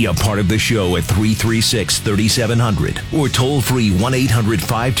Be a part of the show at 336-3700 or toll free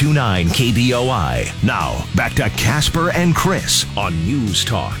 1-800-529-KBOI. Now, back to Casper and Chris on News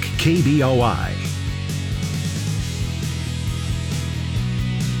Talk KBOI.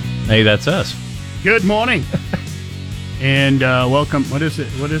 Hey, that's us. Good morning. And welcome. What is it?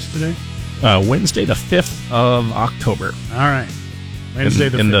 What is today? Wednesday, the 5th of October. All right. Wednesday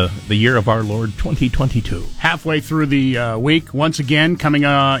the 5th. In the year of our Lord 2022. Halfway through the week. Once again, coming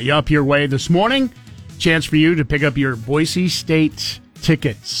up your way this morning. Chance for you to pick up your Boise State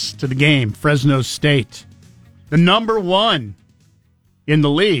tickets to the game. Fresno State. The number one in the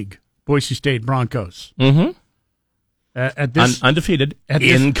league. Boise State Broncos. Mm-hmm. At this, undefeated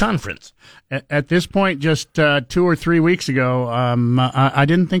in conference. At this point, just 2 or 3 weeks ago, I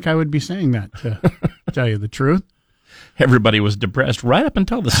didn't think I would be saying that, to tell you the truth. Everybody was depressed right up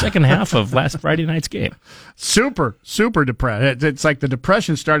until the second half of last Friday night's game. Super depressed. It's like the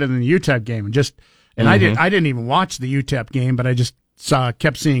depression started in the UTEP game, and I didn't even watch the UTEP game, but I just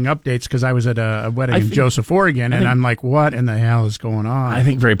kept seeing updates because I was at a wedding in Joseph, Oregon, and I'm like, what in the hell is going on? I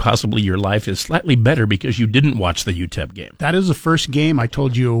think very possibly your life is slightly better because you didn't watch the UTEP game. That is the first game I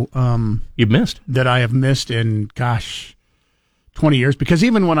told you you've missed that I have missed in 20 years, because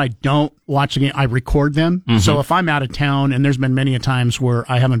even when I don't watch the game, I record them. Mm-hmm. So if I'm out of town, and there's been many a times where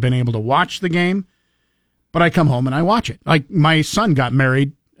I haven't been able to watch the game, but I come home and I watch it. Like my son got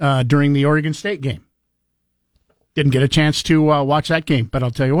married during the Oregon State game. Didn't get a chance to watch that game, but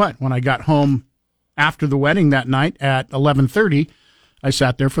I'll tell you what, when I got home after the wedding that night at 11:30, I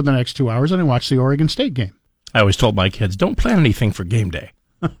sat there for the next 2 hours and I watched the Oregon State game. I always told my kids, don't plan anything for game day.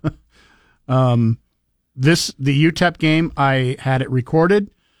 The UTEP game, I had it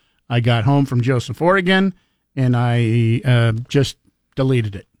recorded. I got home from Joseph, Oregon, and I just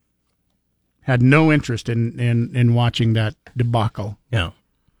deleted it. Had no interest in watching that debacle. Yeah.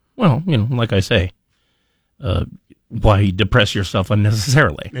 Well, like I say, why depress yourself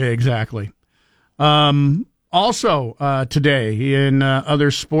unnecessarily? Exactly. Also, today in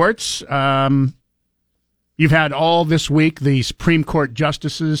other sports, you've had all this week the Supreme Court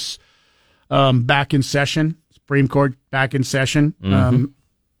justices back in session. Supreme Court back in session. Mm-hmm.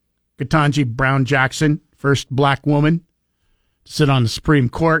 Ketanji Brown Jackson, first black woman to sit on the Supreme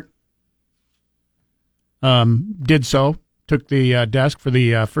Court, did so, took the desk for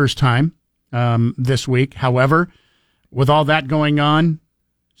the first time this week. However, with all that going on,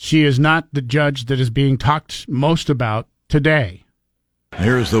 she is not the judge that is being talked most about today.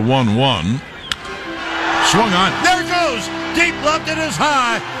 Here's the 1-1. Swung on. There it goes. Deep left. It is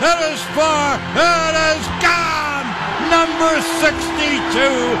high. It is far. It is gone. Number 62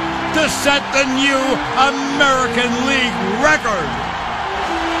 to set the new American League record.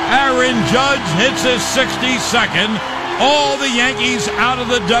 Aaron Judge hits his 62nd. All the Yankees out of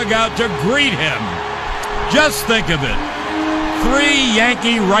the dugout to greet him. Just think of it. 3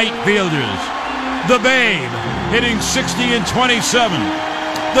 Yankee right fielders. The Babe hitting 60 and 27.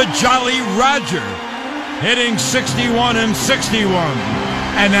 The Jolly Roger hitting 61 and 61.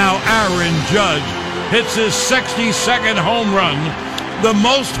 And now Aaron Judge hits his 62nd home run, the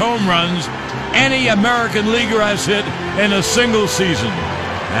most home runs any American leaguer has hit in a single season.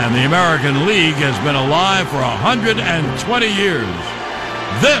 And the American League has been alive for 120 years.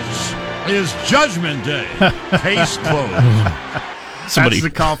 This is Judgment Day. Case closed. That's the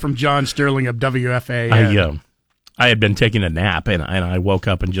call from John Sterling of WFAN. I had been taking a nap, and I woke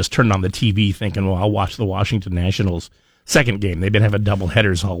up and just turned on the TV thinking, well, I'll watch the Washington Nationals' second game. They've been having double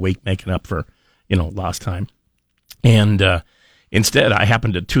headers all week, making up for, lost time. And instead, I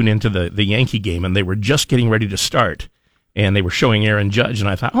happened to tune into the Yankee game, and they were just getting ready to start. And they were showing Aaron Judge, and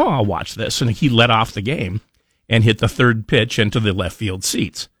I thought, I'll watch this. And he led off the game and hit the third pitch into the left field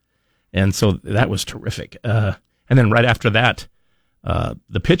seats. And so that was terrific. And then right after that,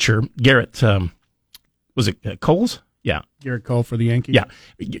 the pitcher, Garrett, was it Coles? Yeah. Garrett Cole for the Yankees? Yeah,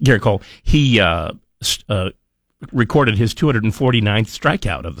 Garrett Cole. He recorded his 249th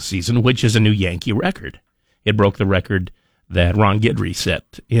strikeout of the season, which is a new Yankee record. It broke the record that Ron Guidry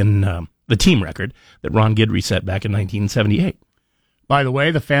set in the team record that Ron Guidry set back in 1978. By the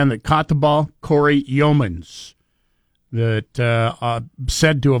way, the fan that caught the ball, Corey Yeomans, that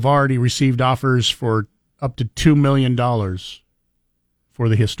said to have already received offers for up to $2 million for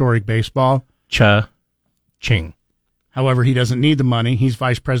the historic baseball. Cha-ching. However, he doesn't need the money. He's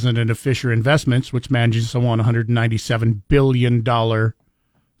vice president of Fisher Investments, which manages a $197 billion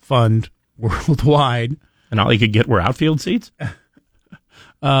fund worldwide. And all he could get were outfield seats?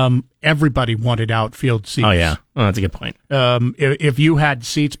 everybody wanted outfield seats. Oh, yeah. Oh, that's a good point. If you had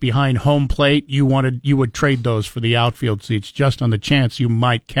seats behind home plate, you would trade those for the outfield seats just on the chance you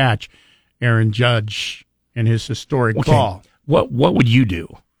might catch Aaron Judge in his historic ball. What would you do?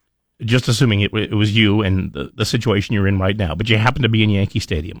 Just assuming it was you and the situation you're in right now, but you happen to be in Yankee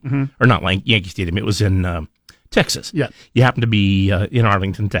Stadium, or not like Yankee Stadium. It was in Texas. Yeah, you happen to be in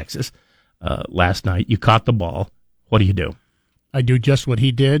Arlington, Texas. Last night, you caught the ball. What do you do? I do just what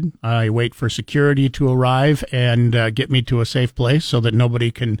he did. I wait for security to arrive and get me to a safe place so that nobody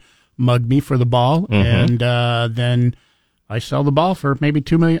can mug me for the ball, and then I sell the ball for maybe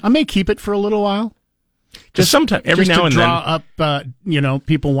 $2 million. I may keep it for a little while. Just sometimes, every now and then, draw up,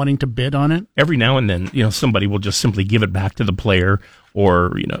 people wanting to bid on it. Every now and then, somebody will just simply give it back to the player,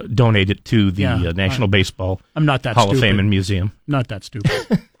 or donate it to the National Baseball. I'm not that Hall stupid. of Fame and Museum. Not that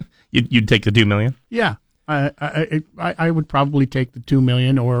stupid. You'd take the $2 million? Yeah, I would probably take the $2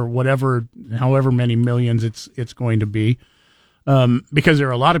 million or however many millions it's going to be, because there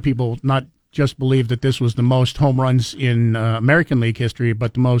are a lot of people not just believe that this was the most home runs in American League history,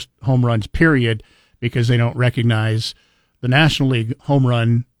 but the most home runs period, because they don't recognize the National League home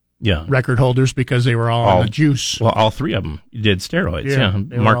run record holders because they were all on the juice. Well, all three of them did steroids. Yeah,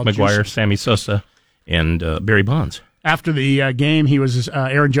 Mark McGwire, Sammy Sosa, and Barry Bonds. After the game,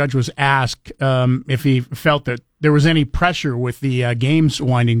 Aaron Judge was asked if he felt that there was any pressure with the games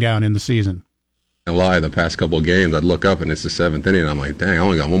winding down in the season. I lie, the past couple of games, I'd look up and it's the seventh inning, and I'm like, dang, I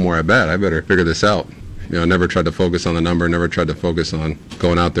only got one more at bat. I better figure this out. Never tried to focus on the number, never tried to focus on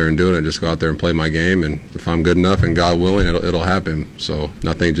going out there and doing it. Just go out there and play my game, and if I'm good enough and God willing, it'll happen. So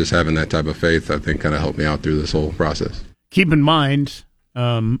nothing, just having that type of faith, I think, kind of helped me out through this whole process. Keep in mind,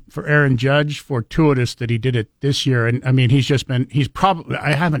 for Aaron Judge, fortuitous that he did it this year. And I mean,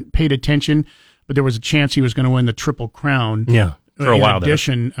 I haven't paid attention, but there was a chance he was going to win the Triple Crown. Yeah. For a while there. In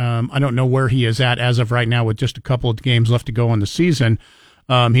addition, I don't know where he is at as of right now with just a couple of games left to go in the season.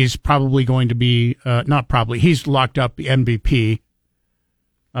 He's probably going to be, he's locked up the MVP,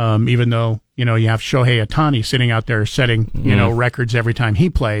 even though, you have Shohei Ohtani sitting out there setting, records every time he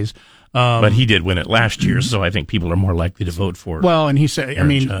plays. But he did win it last year, so I think people are more likely to vote for Well, and he said,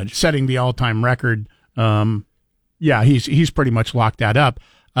 Judge. Setting the all-time record, he's pretty much locked that up.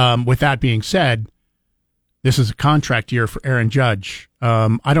 With that being said, this is a contract year for Aaron Judge.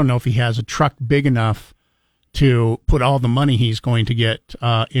 I don't know if he has a truck big enough to put all the money he's going to get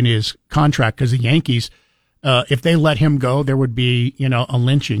in his contract, because the Yankees, if they let him go, there would be, a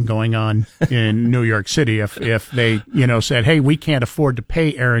lynching going on in New York City if they, said, hey, we can't afford to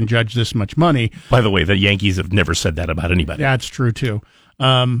pay Aaron Judge this much money. By the way, the Yankees have never said that about anybody. That's true, too.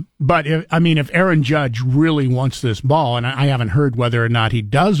 But, if Aaron Judge really wants this ball, and I haven't heard whether or not he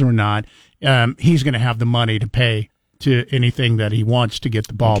does or not, he's going to have the money to pay to anything that he wants to get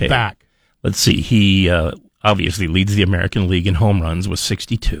the ball back. Let's see. He obviously leads the American League in home runs with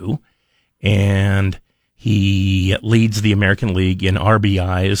 62, and he leads the American League in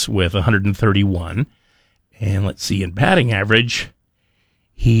RBIs with 131. And let's see, in batting average,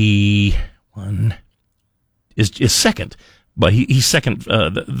 he is second. But he's second.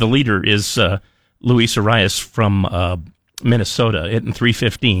 The leader is Luis Arias from Minnesota, hitting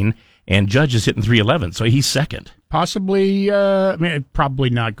 315, and Judge is hitting 311, so he's second. Possibly, probably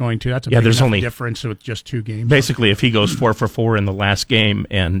not going to. That's a big enough difference with just 2 games. Basically, if he goes 4 for 4 in the last game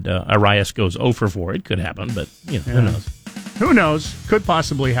and Arias goes 0 for 4, it could happen, but who knows? Who knows? Could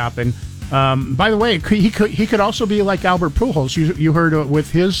possibly happen. By the way, he could also be like Albert Pujols. You heard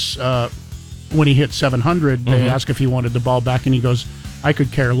with his when he hit 700, they asked if he wanted the ball back, and he goes, I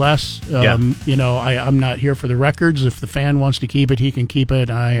could care less. I'm not here for the records. If the fan wants to keep it, he can keep it.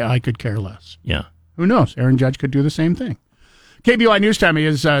 I could care less. Yeah. Who knows? Aaron Judge could do the same thing. KBOI News Time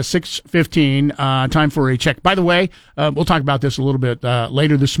is 6:15. Time for a check. By the way, we'll talk about this a little bit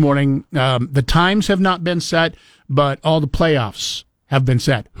later this morning. The times have not been set, but all the playoffs have been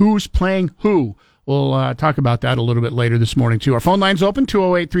set. Who's playing who? We'll talk about that a little bit later this morning, too. Our phone line's open,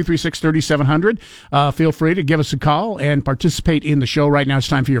 208-336-3700. Feel free to give us a call and participate in the show. Right now, it's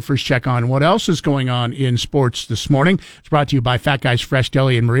time for your first check on what else is going on in sports this morning. It's brought to you by Fat Guys Fresh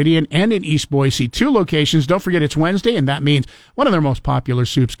Deli in Meridian and in East Boise, 2 locations. Don't forget it's Wednesday, and that means one of their most popular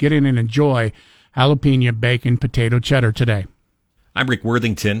soups. Get in and enjoy jalapeno bacon potato cheddar today. I'm Rick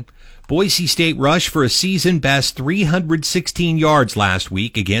Worthington. Boise State rushed for a season-best 316 yards last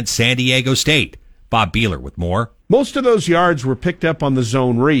week against San Diego State. Bob Beeler with more. Most of those yards were picked up on the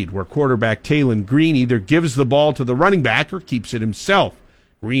zone read, where quarterback Taylen Green either gives the ball to the running back or keeps it himself.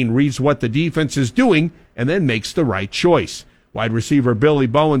 Green reads what the defense is doing and then makes the right choice. Wide receiver Billy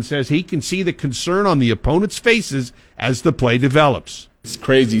Bowen says he can see the concern on the opponent's faces as the play develops. It's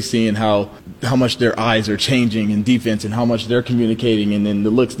crazy seeing how much their eyes are changing in defense and how much they're communicating, and then the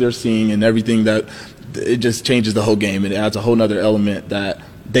looks they're seeing and everything, that it just changes the whole game. It adds a whole nother element that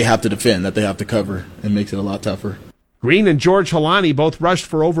they have to defend, that they have to cover, and makes it a lot tougher. Green and George Halani both rushed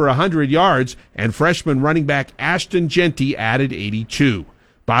for over 100 yards, and freshman running back Ashton Genty added 82.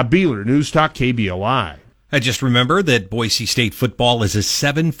 Bob Beeler, News Talk KBOI. I just remember that Boise State football is a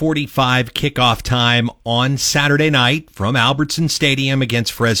 7:45 kickoff time on Saturday night from Albertson Stadium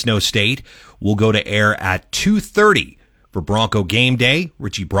against Fresno State. We'll go to air at 2:30 for Bronco Game Day.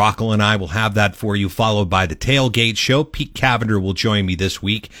 Richie Brockle and I will have that for you, followed by the Tailgate Show. Pete Cavender will join me this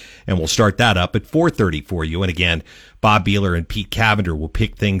week, and we'll start that up at 4:30 for you. And again, Bob Beeler and Pete Cavender will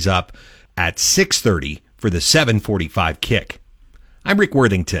pick things up at 6:30 for the 7:45 kick. I'm Rick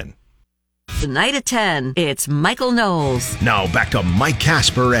Worthington. Tonight at 10, it's Michael Knowles. Now back to Mike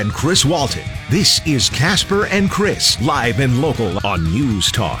Casper and Chris Walton. This is Casper and Chris, live and local on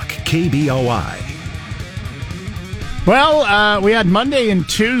News Talk KBOI. Well, we had Monday and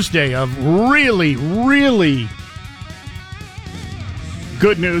Tuesday of really, really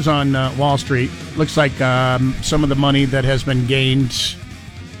good news on Wall Street. Looks like some of the money that has been gained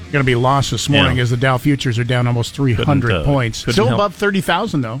going to be lost this morning as the Dow futures are down almost 300 points. Still above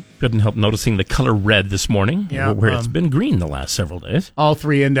 30,000, though. Couldn't help noticing the color red this morning, where it's been green the last several days. All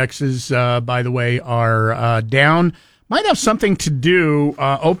three indexes, by the way, are down. Might have something to do.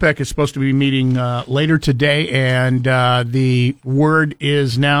 OPEC is supposed to be meeting later today, and the word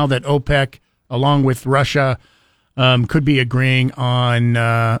is now that OPEC, along with Russia, could be agreeing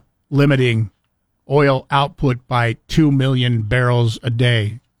on limiting oil output by 2 million barrels a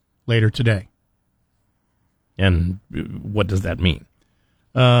day later today. And what does that mean?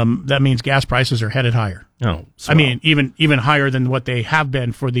 That means gas prices are headed higher. Oh, I mean, even higher than what they have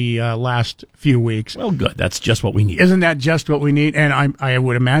been for the last few weeks. Well, good. That's just what we need. Isn't that just what we need? And I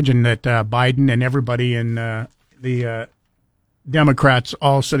would imagine that Biden and everybody in the Democrats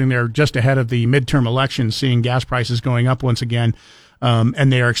all sitting there just ahead of the midterm elections, seeing gas prices going up once again,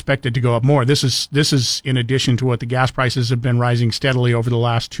 and they are expected to go up more. This is in addition to what the gas prices have been rising steadily over the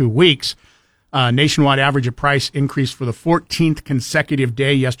last 2 weeks. Nationwide average of price increased for the 14th consecutive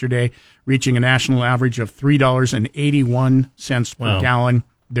day yesterday, reaching a national average of $3.81 per gallon.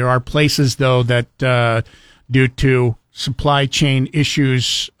 There are places, though, that due to supply chain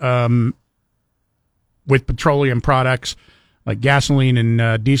issues with petroleum products like gasoline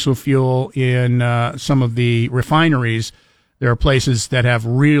and diesel fuel in some of the refineries, there are places that have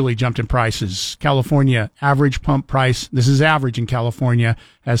really jumped in prices. California average pump price, this is average in California,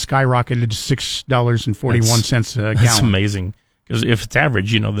 has skyrocketed to $6.41 a gallon. That's amazing. Because if it's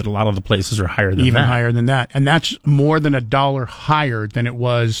average, you know that a lot of the places are higher than that. Even higher than that. And that's more than $1 higher than it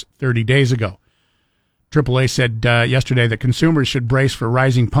was 30 days ago. AAA said yesterday that consumers should brace for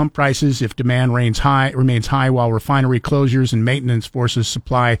rising pump prices if demand remains high while refinery closures and maintenance forces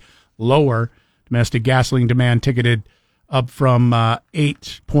supply lower. Domestic gasoline demand ticketed up from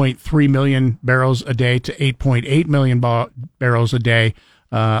 8.3 million barrels a day to 8.8 million barrels a day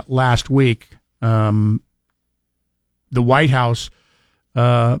last week. The White House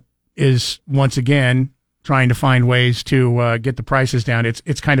is once again trying to find ways to get the prices down.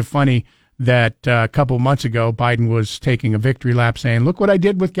 It's kind of funny that a couple months ago Biden was taking a victory lap saying, look what I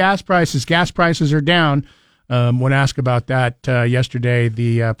did with gas prices. Gas prices are down. When asked about that yesterday,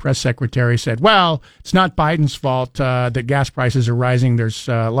 the press secretary said, well, it's not Biden's fault that gas prices are rising. There's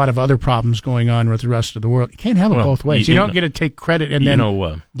a lot of other problems going on with the rest of the world. You can't have it both ways. You don't get to take credit and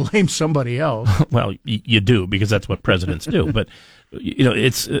then blame somebody else. Well, you do, because that's what presidents do. But,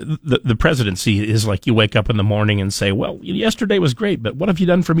 it's the presidency is like you wake up in the morning and say, well, yesterday was great, but what have you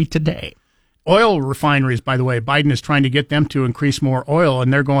done for me today? Oil refineries, by the way, Biden is trying to get them to increase more oil,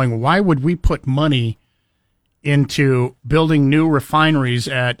 and they're going, why would we put money into building new refineries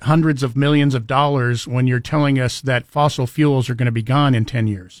at hundreds of millions of dollars when you're telling us that fossil fuels are going to be gone in 10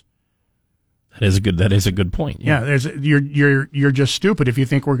 years? That is a good point. Yeah, you're just stupid if you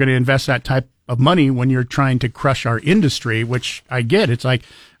think we're going to invest that type of money when you're trying to crush our industry, which I get. It's like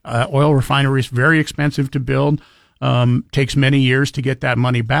oil refineries, very expensive to build, takes many years to get that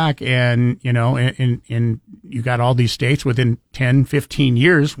money back, and you got all these states within 10, 15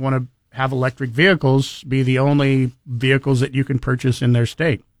 years want to have electric vehicles be the only vehicles that you can purchase in their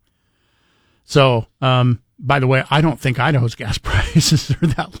state. So, by the way, I don't think Idaho's gas prices are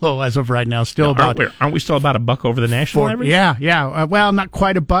that low as of right now. Still aren't we still about $1 over the national average? Yeah. Well, not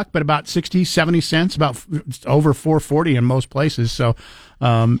quite $1, but about 60, 70 cents, about over $4.40 in most places. So,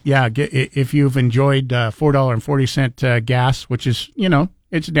 if you've enjoyed $4.40 gas, which is,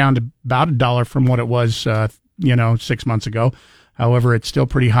 it's down to about $1 from what it was, 6 months ago. However, it's still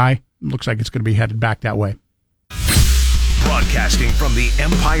pretty high. Looks like it's going to be headed back that way. Broadcasting from the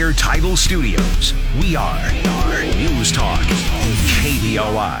Empire Title Studios, we are News Talk,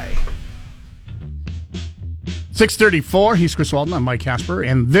 KBOI. 6:34. He's Chris Walton. I'm Mike Casper,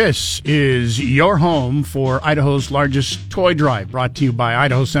 and this is your home for Idaho's largest toy drive, brought to you by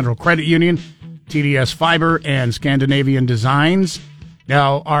Idaho Central Credit Union, TDS Fiber, and Scandinavian Designs.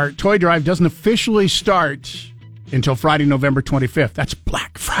 Now, our toy drive doesn't officially start until Friday, November 25th. That's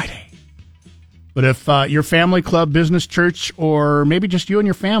Black Friday. But if your family, club, business, church, or maybe just you and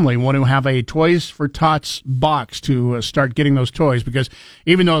your family want to have a Toys for Tots box to start getting those toys, because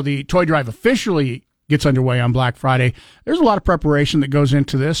even though the toy drive officially gets underway on Black Friday, there's a lot of preparation that goes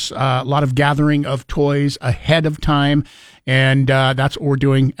into this, a lot of gathering of toys ahead of time, and that's what we're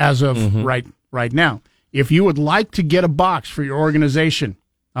doing as of right now. If you would like to get a box for your organization,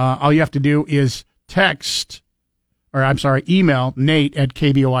 all you have to do is email Nate at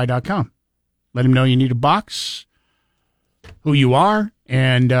kboi.com. Let him know you need a box, who you are,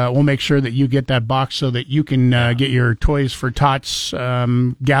 and we'll make sure that you get that box so that you can get your Toys for Tots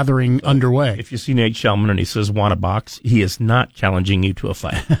gathering underway. If you see Nate Shellman and he says, want a box, he is not challenging you to a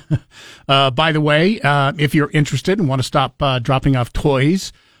fight. By the way, if you're interested and want to stop dropping off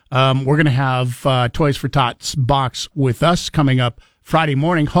toys, we're going to have Toys for Tots box with us coming up Friday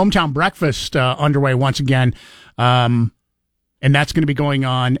morning. Hometown breakfast underway once again. And that's going to be going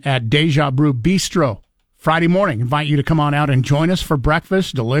on at Deja Brew Bistro Friday morning. Invite you to come on out and join us for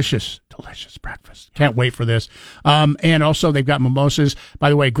breakfast. Delicious breakfast. Can't wait for this. And also they've got mimosas. By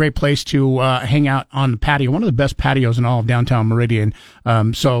the way, great place to hang out on the patio. One of the best patios in all of downtown Meridian.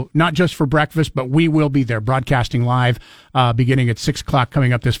 So not just for breakfast, but we will be there broadcasting live beginning at 6 o'clock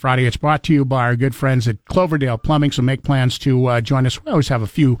coming up this Friday. It's brought to you by our good friends at Cloverdale Plumbing. So make plans to join us. We always have a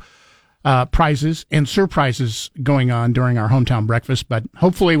few prizes and surprises going on during our hometown breakfast, but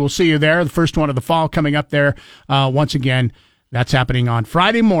hopefully we'll see you there. The first one of the fall coming up there. Once again, that's happening on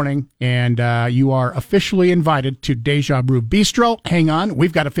Friday morning, and you are officially invited to Deja Brew Bistro. Hang on,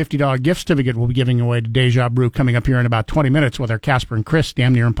 we've got a $50 gift certificate we'll be giving away to Deja Brew coming up here in about 20 minutes with our Casper and Chris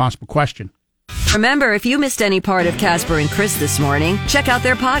Damn Near Impossible Question. Remember, if you missed any part of Casper and Chris this morning, check out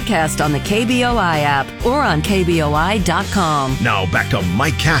their podcast on the KBOI app or on KBOI.com. Now back to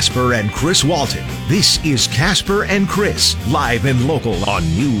Mike Casper and Chris Walton. This is Casper and Chris, live and local on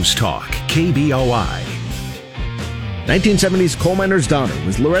News Talk, KBOI. 1970's Coal Miner's Daughter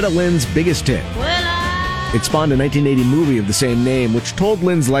was Loretta Lynn's biggest hit. It spawned a 1980 movie of the same name, which told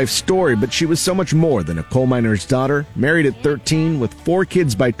Lynn's life story, but she was so much more than a coal miner's daughter. Married at 13 with 4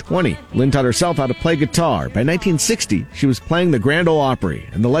 kids by 20, Lynn taught herself how to play guitar. By 1960, she was playing the Grand Ole Opry,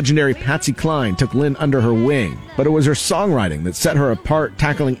 and the legendary Patsy Cline took Lynn under her wing. But it was her songwriting that set her apart,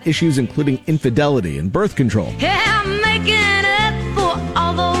 tackling issues including infidelity and birth control. Yeah, I'm making up for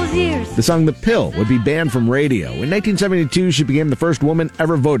all those years. The song The Pill would be banned from radio. In 1972, she became the first woman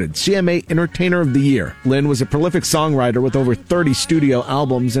ever voted CMA Entertainer of the Year. Lynn was a prolific songwriter with over 30 studio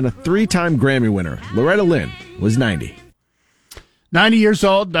albums and a 3-time Grammy winner. Loretta Lynn was 90. 90 years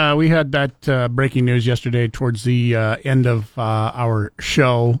old. We had that breaking news yesterday towards the end of our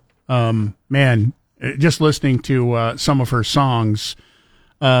show. Man, just listening to some of her songs,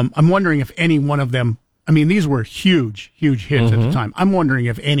 I'm wondering if any one of them, I mean, these were huge hits at the time. I'm wondering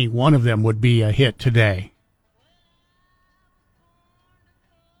if any one of them would be a hit today.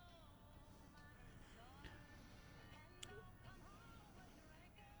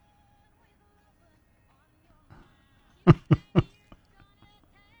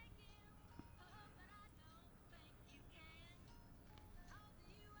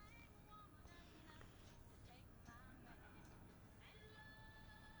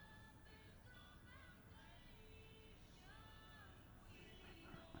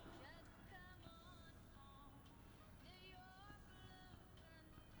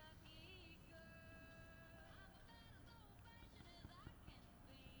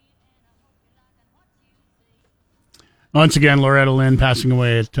 Once again, Loretta Lynn passing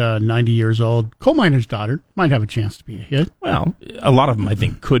away at 90 years old. Coal Miner's Daughter might have a chance to be a hit. Well, a lot of them, I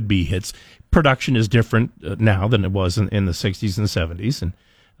think, could be hits. Production is different now than it was in the 60s and 70s, and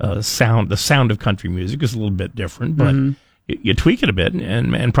the sound of country music is a little bit different, but you tweak it a bit,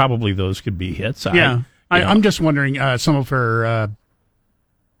 and probably those could be hits. Yeah, I'm just wondering, some of her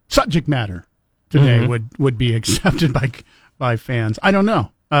subject matter today would be accepted by fans. I don't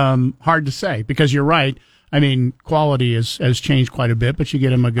know. Hard to say, because you're right. I mean, quality has changed quite a bit, but you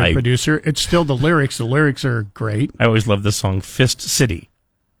get him a good producer. It's still the lyrics. The lyrics are great. I always love the song Fist City.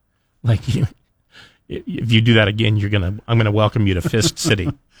 Like, if you do that again, I'm gonna welcome you to Fist City.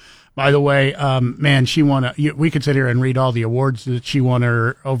 By the way, man, she won. We could sit here and read all the awards that she won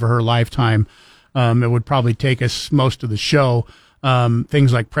over her lifetime. It would probably take us most of the show.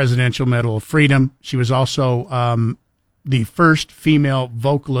 Things like Presidential Medal of Freedom. She was also the first female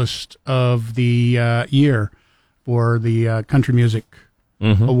vocalist of the year for the Country Music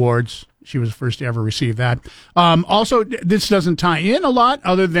Awards. She was the first to ever receive that. Also, this doesn't tie in a lot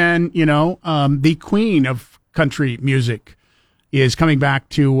other than, the queen of country music is coming back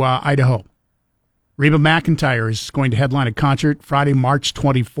to Idaho. Reba McEntire is going to headline a concert Friday, March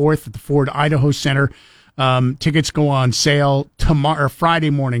 24th at the Ford Idaho Center. Tickets go on sale Friday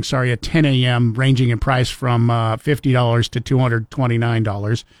morning, at 10 a.m., ranging in price from $50 to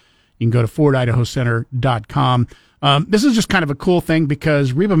 $229. You can go to FordIdahoCenter.com. This is just kind of a cool thing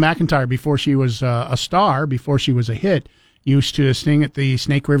because Reba McEntire, before she was a star, before she was a hit, used to sing at the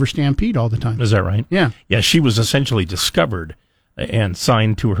Snake River Stampede all the time. Is that right? Yeah. Yeah, she was essentially discovered and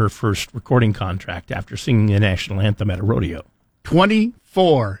signed to her first recording contract after singing the national anthem at a rodeo.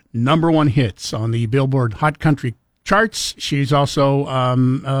 24 number one hits on the Billboard Hot Country charts. She's also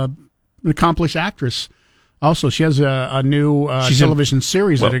an accomplished actress. Also, she has a new television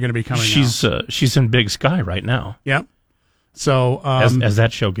series that are going to be coming out. She's in Big Sky right now. Yep. So as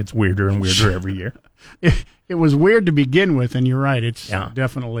that show gets weirder and weirder every year. It was weird to begin with, and you're right. It's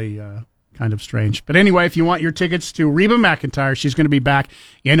definitely kind of strange. But anyway, if you want your tickets to Reba McEntire, she's going to be back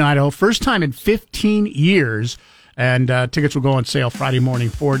in Idaho. First time in 15 years. And tickets will go on sale Friday morning,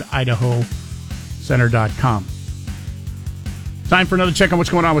 FordIdahoCenter.com. Time for another check on what's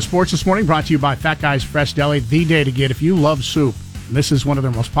going on with sports this morning, brought to you by Fat Guys Fresh Deli, the day to get if you love soup. This is one of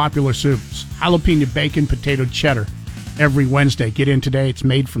their most popular soups, jalapeno bacon, potato cheddar. Every Wednesday. Get in today. It's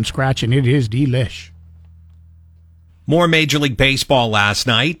made from scratch, and it is delish. More Major League Baseball last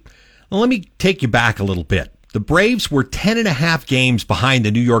night. Well, let me take you back a little bit. The Braves were 10.5 games behind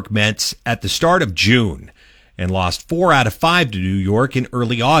the New York Mets at the start of June and lost 4 out of 5 to New York in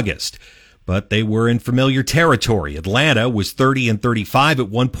early August. But they were in familiar territory. Atlanta was 30-35 at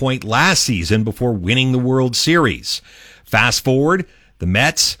one point last season before winning the World Series. Fast forward, the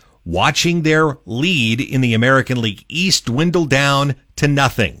Mets, watching their lead in the American League East dwindle down to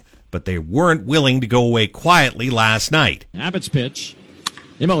nothing. But they weren't willing to go away quietly last night. Abbott's pitch.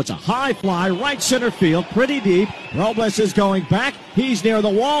 It's a high fly, right center field, pretty deep. Robles is going back. He's near the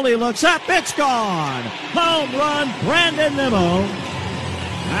wall. He looks up. It's gone. Home run, Brandon Nimmo.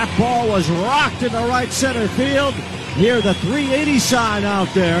 That ball was rocked in the right center field near the 380 sign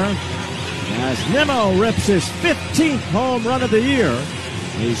out there as Nimmo rips his 15th home run of the year.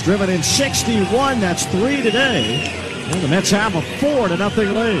 He's driven in 61. That's 3 today. And the Mets have a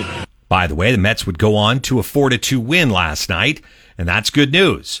 4-0 lead. By the way, the Mets would go on to a 4-2 win last night, and that's good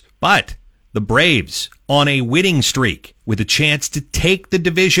news. But the Braves on a winning streak with a chance to take the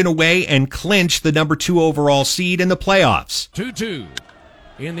division away and clinch the number 2 overall seed in the playoffs. 2-2.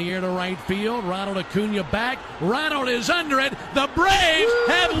 In the air to right field, Ronald Acuna back. Ronald is under it. The Braves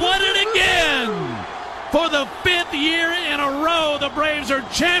have won it again. For the 5th year in a row, the Braves are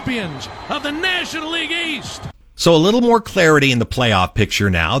champions of the National League East. So a little more clarity in the playoff picture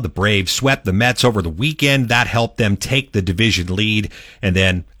now. The Braves swept the Mets over the weekend. That helped them take the division lead and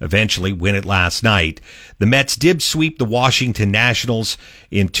then eventually win it last night. The Mets did sweep the Washington Nationals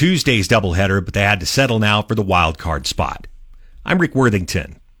in Tuesday's doubleheader, but they had to settle now for the wild card spot. I'm Rick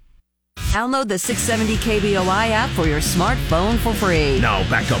Worthington. Download the 670 KBOI app for your smartphone for free. Now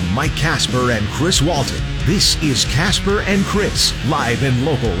back to Mike Casper and Chris Walton. This is Casper and Chris, live and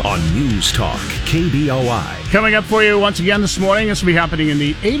local on News Talk, KBOI. Coming up for you once again this morning, this will be happening in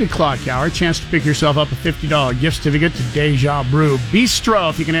the 8 o'clock hour. Chance to pick yourself up a $50 gift certificate to Deja Brew Bistro.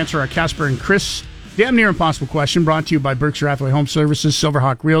 If you can answer our Casper and Chris damn near impossible question, brought to you by Berkshire Hathaway Home Services,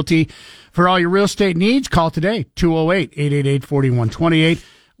 Silverhawk Realty. For all your real estate needs, call today, 208-888-4128.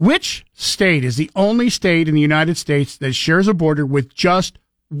 Which state is the only state in the United States that shares a border with just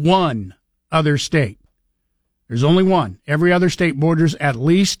one other state? There's only one. Every other state borders at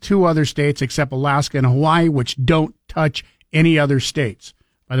least 2 other states except Alaska and Hawaii, which don't touch any other states.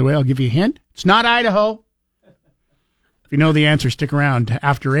 By the way, I'll give you a hint. It's not Idaho. If you know the answer, stick around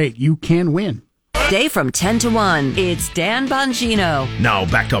after 8. You can win. Day from 10 to 1. It's Dan Bongino. Now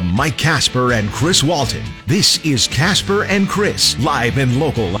back to Mike Casper and Chris Walton. This is Casper and Chris, live and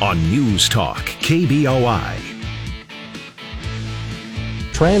local on News Talk, KBOI.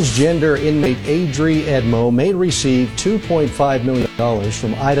 Transgender inmate Adri Edmo may receive $2.5 million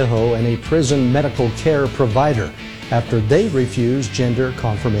from Idaho and a prison medical care provider after they refused gender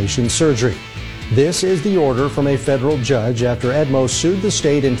confirmation surgery. This is the order from a federal judge after Edmo sued the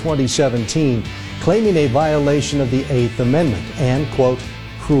state in 2017, claiming a violation of the 8th Amendment and, quote,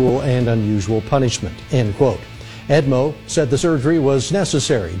 cruel and unusual punishment, end quote. Edmo said the surgery was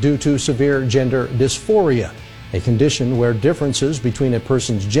necessary due to severe gender dysphoria, a condition where differences between a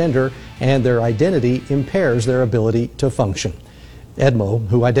person's gender and their identity impairs their ability to function. Edmo,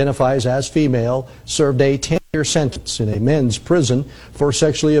 who identifies as female, served a 10-year sentence in a men's prison for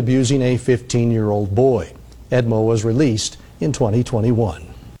sexually abusing a 15-year-old boy. Edmo was released in 2021.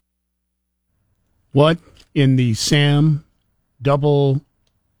 What in the Sam double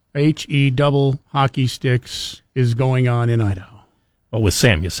hockey sticks is going on in Idaho? Well, with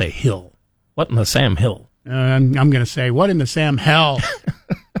Sam, you say Hill. What in the Sam Hill? I'm going to say, what in the Sam hell?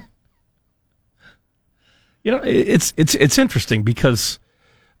 It's interesting because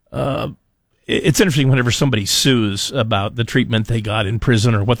it's interesting whenever somebody sues about the treatment they got in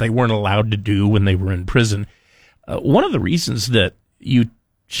prison or what they weren't allowed to do when they were in prison. One of the reasons that you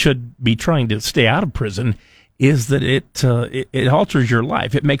should be trying to stay out of prison is that it alters your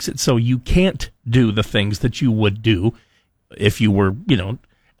life. It makes it so you can't do the things that you would do if you were,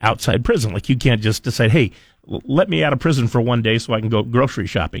 outside prison. Like you can't just decide, hey, let me out of prison for one day so I can go grocery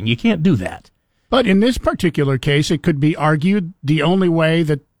shopping. You can't do that. But in this particular case, it could be argued the only way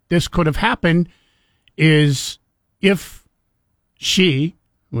that this could have happened is if she,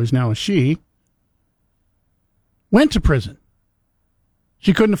 who is now a she, went to prison.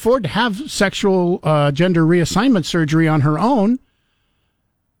 She couldn't afford to have sexual gender reassignment surgery on her own.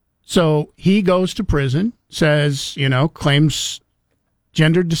 So he goes to prison, says, claims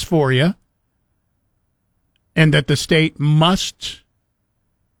gender dysphoria, and that the state must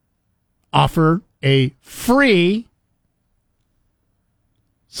offer a free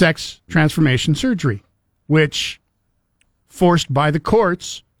sex transformation surgery, which, forced by the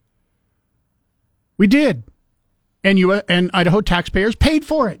courts, we did. And Idaho taxpayers paid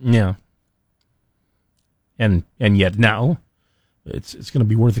for it. Yeah. And yet now it's going to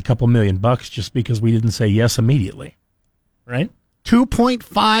be worth a couple $1 million just because we didn't say yes immediately. Right?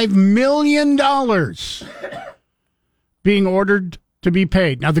 $2.5 million being ordered to be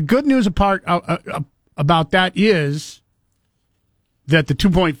paid. Now, the good news about that is that the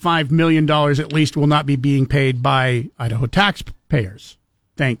 $2.5 million at least will not be being paid by Idaho taxpayers.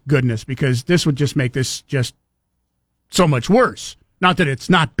 Thank goodness, because this would just make this just so much worse. Not that it's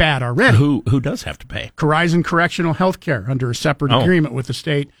not bad already. Who does have to pay? Corizon Correctional Health Care under a separate agreement with the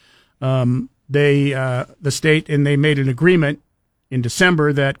state. The state, and they made an agreement in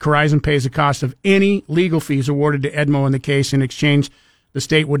December that Corizon pays the cost of any legal fees awarded to Edmo in the case. In exchange, the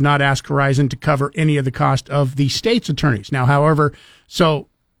state would not ask Corizon to cover any of the cost of the state's attorneys. Now, however, so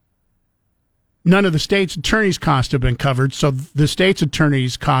none of the state's attorneys' costs have been covered, so the state's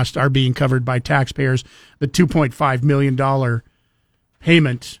attorneys' costs are being covered by taxpayers. The $2.5 million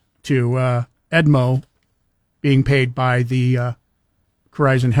payment to Edmo being paid by the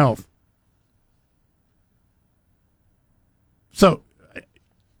Corizon Health. So,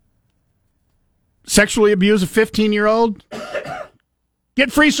 sexually abuse a 15-year-old,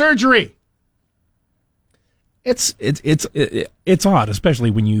 get free surgery. It's odd,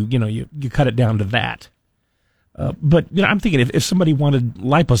 especially when you cut it down to that. But I'm thinking if somebody wanted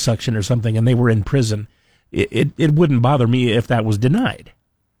liposuction or something and they were in prison, it wouldn't bother me if that was denied.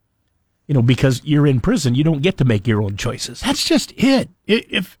 Because you're in prison, you don't get to make your own choices. That's just it.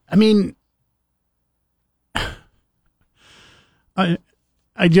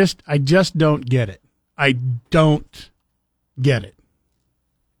 I just don't get it. I don't get it.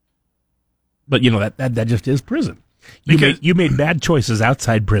 But that just is prison. You made bad choices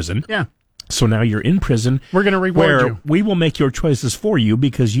outside prison. Yeah. So now you're in prison. We're going to reward you. We will make your choices for you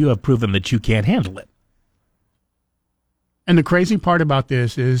because you have proven that you can't handle it. And the crazy part about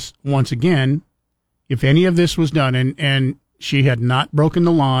this is, once again, if any of this was done and she had not broken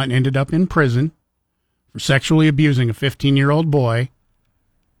the law and ended up in prison for sexually abusing a 15-year-old boy,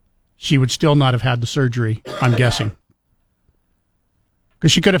 she would still not have had the surgery, I'm guessing.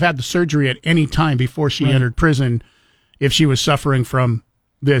 Because she could have had the surgery at any time before she entered prison if she was suffering from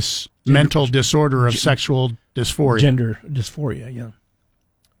this mental disorder of sexual dysphoria. Gender dysphoria, yeah.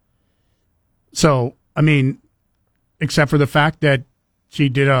 So, except for the fact that she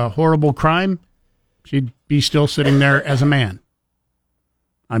did a horrible crime, she'd be still sitting there as a man.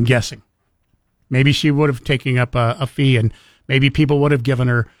 I'm guessing. Maybe she would have taken up a fee, and maybe people would have given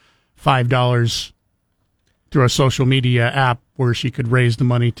her $5 through a social media app where she could raise the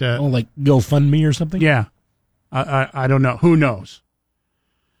money to... Oh, like GoFundMe or something? Yeah. I don't know. Who knows?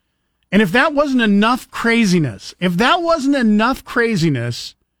 And if that wasn't enough craziness,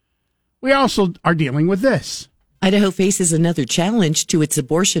 we also are dealing with this. Idaho faces another challenge to its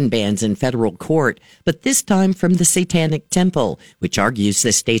abortion bans in federal court, but this time from the Satanic Temple, which argues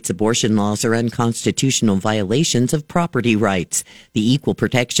the state's abortion laws are unconstitutional violations of property rights, the Equal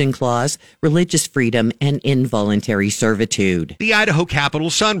Protection Clause, religious freedom, and involuntary servitude. The Idaho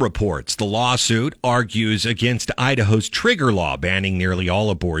Capital Sun reports the lawsuit argues against Idaho's trigger law banning nearly all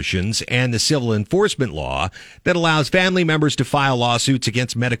abortions and the civil enforcement law that allows family members to file lawsuits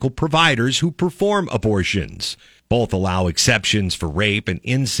against medical providers who perform abortions. Both allow exceptions for rape and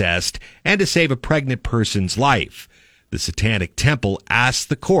incest and to save a pregnant person's life. The Satanic Temple asks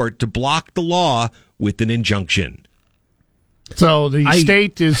the court to block the law with an injunction. So the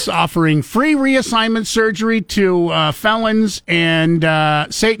state is offering free reassignment surgery to felons, and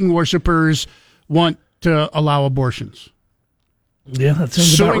Satan worshipers want to allow abortions. Yeah, that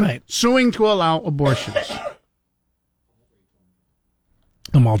sounds about right. Suing to allow abortions.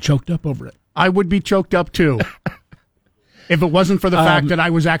 I'm all choked up over it. I would be choked up, too. If it wasn't for the fact that I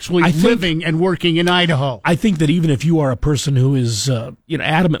was actually living and working in Idaho. I think that even if you are a person who is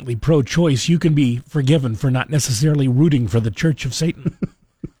adamantly pro-choice, you can be forgiven for not necessarily rooting for the Church of Satan.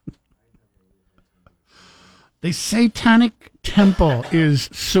 The Satanic Temple is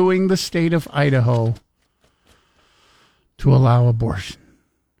suing the state of Idaho to allow abortion.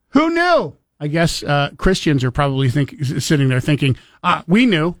 Who knew? I guess Christians are probably sitting there thinking, we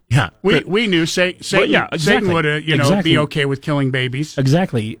knew. Yeah. We knew Satan would be okay with killing babies.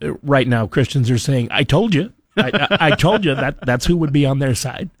 Exactly. Right now, Christians are saying, I told you. I told you that's who would be on their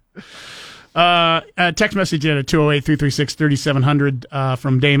side. Text message in at 208-336-3700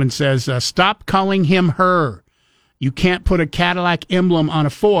 from Damon says, stop calling him her. You can't put a Cadillac emblem on a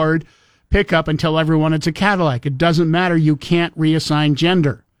Ford pickup and tell everyone it's a Cadillac. It doesn't matter. You can't reassign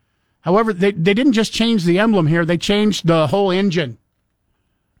gender. However, they didn't just change the emblem here. They changed the whole engine.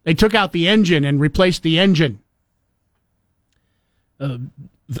 They took out the engine and replaced the engine. I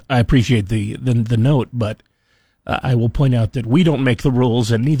appreciate the note, but I will point out that we don't make the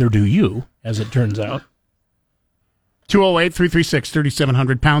rules, and neither do you, as it turns out.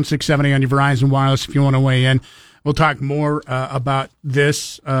 208-336-3700, pound 670 on your Verizon Wireless if you want to weigh in. We'll talk more about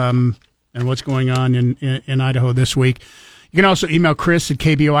this and what's going on in Idaho this week. You can also email Chris at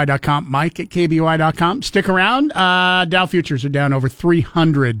KBOI.com, Mike at KBOI.com. Stick around. Dow futures are down over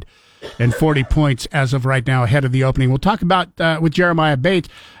 340 points as of right now ahead of the opening. We'll talk about with Jeremiah Bates.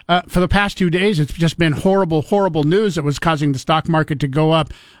 For the past 2 days, it's just been horrible, horrible news that was causing the stock market to go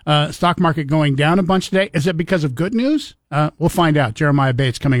up. Stock market going down a bunch today. Is it because of good news? We'll find out. Jeremiah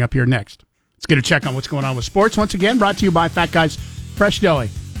Bates coming up here next. Let's get a check on what's going on with sports. Once again, brought to you by Fat Guys Fresh Deli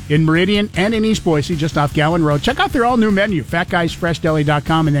in Meridian and in East Boise, just off Gowan Road. Check out their all-new menu,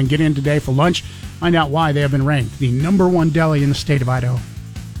 fatguysfreshdeli.com, and then get in today for lunch. Find out why they have been ranked the #1 deli in the state of Idaho.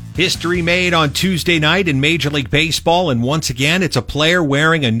 History made on Tuesday night in Major League Baseball, and once again, it's a player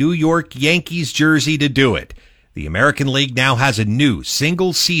wearing a New York Yankees jersey to do it. The American League now has a new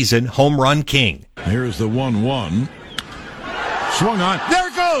single-season home run king. Here's the 1-1. Swung on. There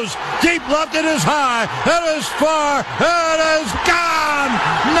it goes. Deep left. It is high. It is far. It is gone.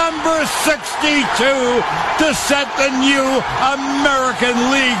 Number 62 to set the new American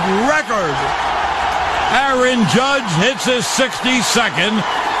League record. Aaron Judge hits his 62nd.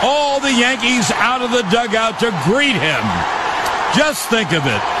 All the Yankees out of the dugout to greet him. Just think of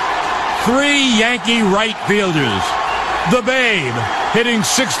it. 3 Yankee right fielders. The Babe hitting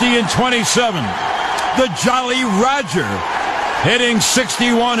 60 and 27. The Jolly Roger hitting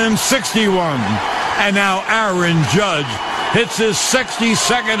 61 and 61. And now Aaron Judge hits his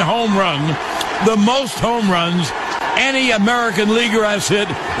 62nd home run, the most home runs any American leaguer has hit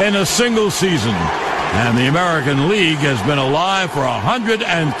in a single season. And the American League has been alive for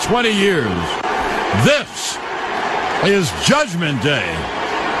 120 years. This is Judgment Day.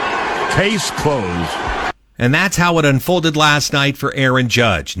 Case closed. And that's how it unfolded last night for Aaron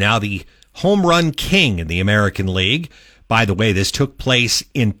Judge, now the home run king in the American League. By the way, this took place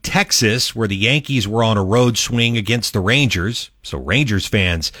in Texas, where the Yankees were on a road swing against the Rangers. So Rangers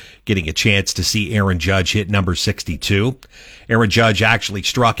fans getting a chance to see Aaron Judge hit number 62. Aaron Judge actually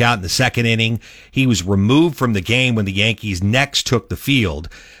struck out in the second inning. He was removed from the game when the Yankees next took the field,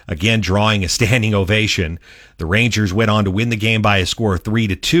 again drawing a standing ovation. The Rangers went on to win the game by a score of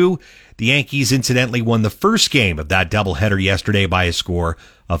 3-2. The Yankees incidentally won the first game of that doubleheader yesterday by a score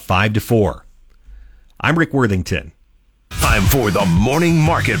of 5-4. I'm Rick Worthington. Time for the Morning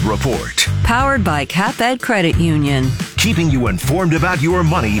Market Report. Powered by CapEd Credit Union. Keeping you informed about your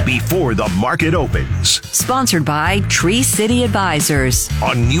money before the market opens. Sponsored by Tree City Advisors.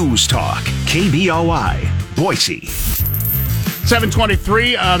 On News Talk, KBOI, Boise.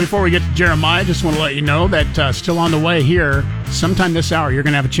 7:23. Before we get to Jeremiah, just want to let you know that still on the way here, sometime this hour, you're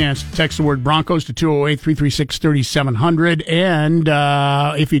going to have a chance to text the word Broncos to 208-336-3700. And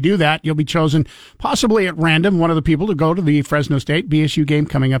if you do that, you'll be chosen possibly at random, one of the people to go to the Fresno State BSU game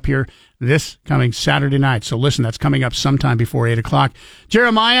coming up here this coming Saturday night. So listen, that's coming up sometime before 8 o'clock.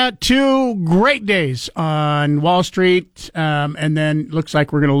 Jeremiah, 2 great days on Wall Street. And then looks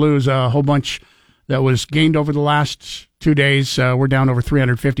like we're going to lose a whole bunch that was gained over the last 2 days. We're down over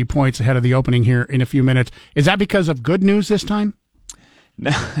 350 points ahead of the opening here in a few minutes. Is that because of good news this time?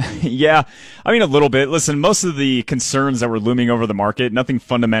 Yeah, I mean, a little bit. Listen, most of the concerns that were looming over the market, nothing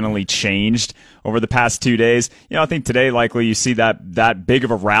fundamentally changed over the past 2 days. I think today likely you see that big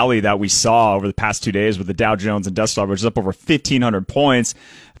of a rally that we saw over the past 2 days with the Dow Jones Industrial Average up over 1,500 points.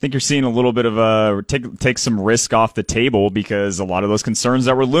 I think you're seeing a little bit of take some risk off the table because a lot of those concerns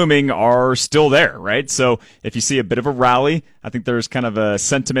that were looming are still there, right? So if you see a bit of a rally, I think there's kind of a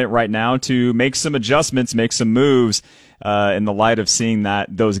sentiment right now to make some adjustments, make some moves in the light of seeing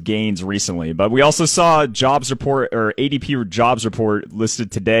those gains recently. But we also saw jobs report, or ADP jobs report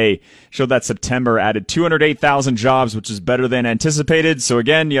listed today, showed that September added 208,000 jobs, which is better than anticipated. So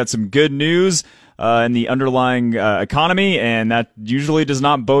again, you had some good news in the underlying economy, and that usually does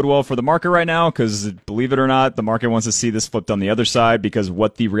not bode well for the market right now because, believe it or not, the market wants to see this flipped on the other side because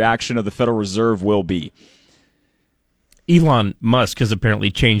what the reaction of the Federal Reserve will be. Elon Musk has apparently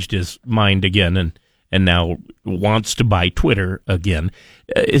changed his mind again and now wants to buy Twitter again.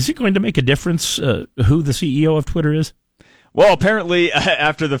 Is it going to make a difference who the CEO of Twitter is? Well, apparently,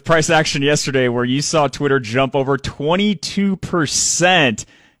 after the price action yesterday where you saw Twitter jump over 22%,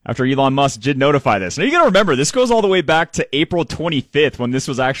 after Elon Musk did notify this. Now, you got to remember, this goes all the way back to April 25th when this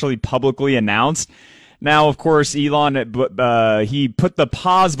was actually publicly announced. Now, of course, Elon, he put the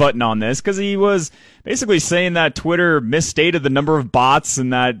pause button on this because he was basically saying that Twitter misstated the number of bots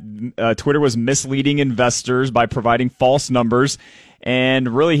and that Twitter was misleading investors by providing false numbers. And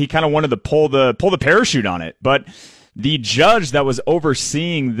really, he kind of wanted to pull the parachute on it. But the judge that was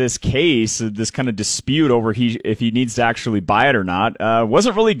overseeing this case, this kind of dispute over if he needs to actually buy it or not,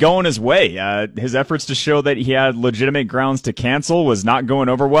 wasn't really going his way. His efforts to show that he had legitimate grounds to cancel was not going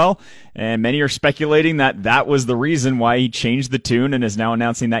over well, and many are speculating that was the reason why he changed the tune and is now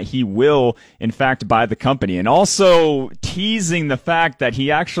announcing that he will, in fact, buy the company, and also teasing the fact that he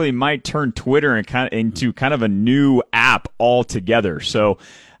actually might turn Twitter into kind of a new app altogether. So,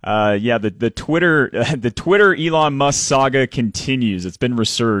 the Twitter Elon Musk saga continues. It's been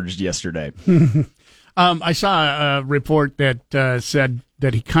resurged yesterday. I saw a report that said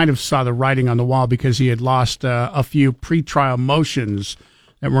that he kind of saw the writing on the wall because he had lost a few pretrial motions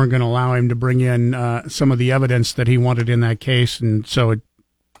that weren't going to allow him to bring in some of the evidence that he wanted in that case. And so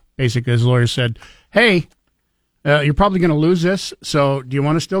basically his lawyer said, hey, you're probably going to lose this. So do you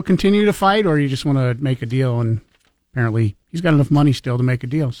want to still continue to fight or you just want to make a deal? And apparently he's got enough money still to make a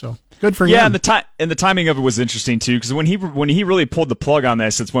deal, so good for him. Yeah, and the timing of it was interesting too, because when he really pulled the plug on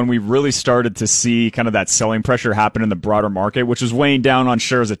this, it's when we really started to see kind of that selling pressure happen in the broader market, which was weighing down on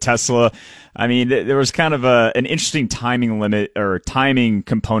shares of Tesla. I mean, there was kind of an interesting timing limit or timing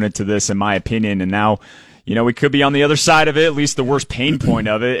component to this, in my opinion, and now, we could be on the other side of it, at least the worst pain point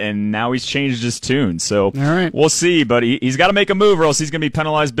of it, and now he's changed his tune. So all right. We'll see, but he's got to make a move or else he's going to be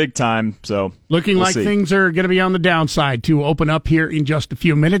penalized big time. So looking like things are going to be on the downside to open up here in just a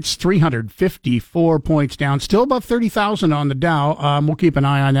few minutes. 354 points down, still above 30,000 on the Dow. We'll keep an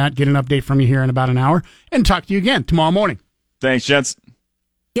eye on that, get an update from you here in about an hour, and talk to you again tomorrow morning. Thanks, gents.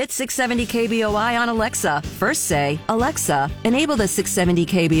 Get 670 KBOI on Alexa. First say, Alexa, enable the 670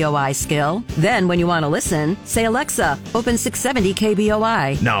 KBOI skill. Then, when you want to listen, say, Alexa, open 670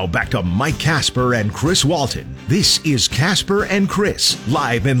 KBOI. Now back to Mike Casper and Chris Walton. This is Casper and Chris,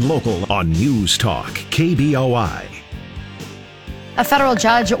 live and local on News Talk, KBOI. A federal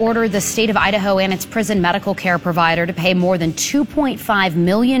judge ordered the state of Idaho and its prison medical care provider to pay more than $2.5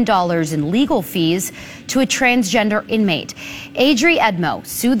 million in legal fees to a transgender inmate. Adri Edmo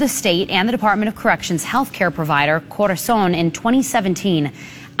sued the state and the Department of Corrections healthcare provider, Corazon, in 2017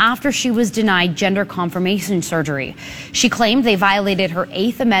 after she was denied gender confirmation surgery. She claimed they violated her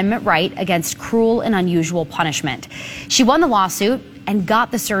Eighth Amendment right against cruel and unusual punishment. She won the lawsuit and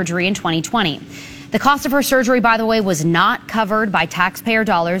got the surgery in 2020. The cost of her surgery, by the way, was not covered by taxpayer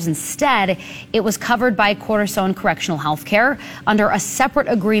dollars. Instead, it was covered by Corazon Correctional Health Care under a separate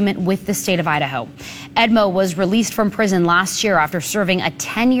agreement with the state of Idaho. Edmo was released from prison last year after serving a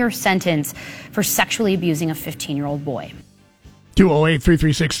 10-year sentence for sexually abusing a 15-year-old boy.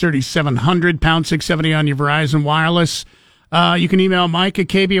 208-336-3700, pound 670 on your Verizon Wireless. You can email Mike at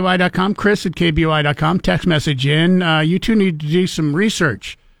KBOI.com, Chris at KBOI.com, text message in. You two need to do some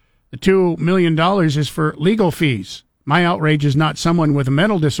research. The $2 million is for legal fees. My outrage is not someone with a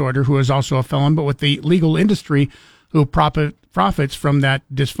mental disorder who is also a felon, but with the legal industry who profits from that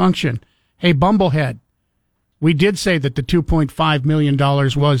dysfunction. Hey, Bumblehead, we did say that the $2.5 million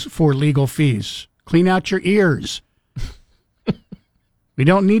was for legal fees. Clean out your ears. We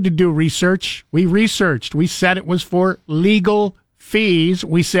don't need to do research. We researched. We said it was for legal fees.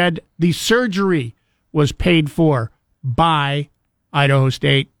 We said the surgery was paid for by Idaho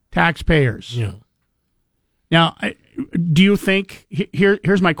State taxpayers. Yeah. Now, do you think,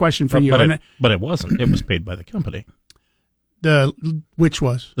 here's my question for you. But it wasn't. It was paid by the company. Which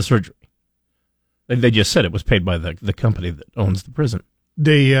was? The surgery. They just said it was paid by the company that owns the prison.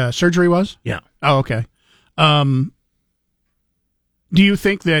 The surgery was? Yeah. Oh, okay. Do you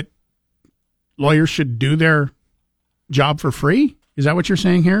think that lawyers should do their job for free? Is that what you're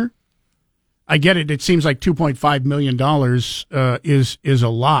saying here? I get it. It seems like $2.5 million is a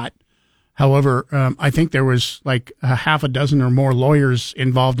lot. However, I think there was like a half a dozen or more lawyers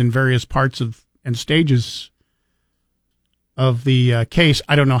involved in various parts of and stages of the case.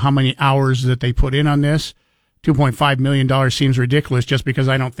 I don't know how many hours that they put in on this. $2.5 million seems ridiculous just because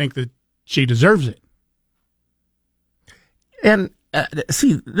I don't think that she deserves it. And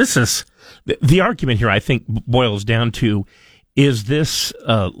see, this is the argument here, I think, boils down to, is this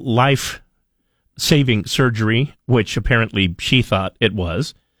life-saving surgery, which apparently she thought it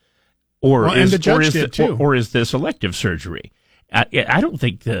was, or is this elective surgery? I don't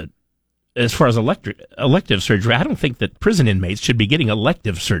think that, as far as elective surgery, I don't think that prison inmates should be getting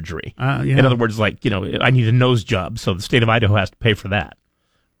elective surgery. Yeah. In other words, like, I need a nose job, so the state of Idaho has to pay for that.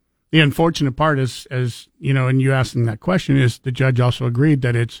 The unfortunate part is, as you know, and you asking that question, is the judge also agreed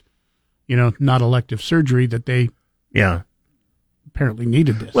that it's, not elective surgery, that they apparently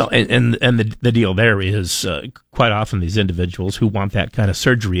needed this. Well, and the deal there is quite often these individuals who want that kind of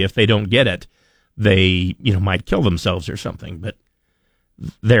surgery, if they don't get it, they might kill themselves or something. But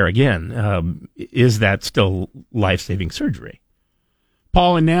there again, is that still life-saving surgery?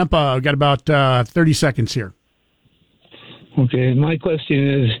 Paul in Nampa, I've got about 30 seconds here. Okay, my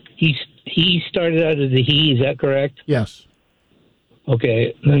question is, he started out as a he, is that correct? Yes.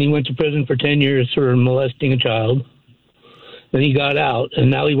 Okay, then he went to prison for 10 years for molesting a child. Then he got out,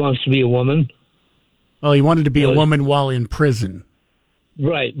 and now he wants to be a woman. Well, he wanted to be a woman while in prison.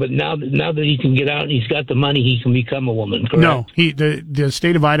 Right, but now that he can get out and he's got the money, he can become a woman, correct? No, the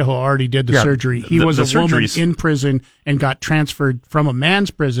state of Idaho already did the surgery. He was a woman in prison and got transferred from a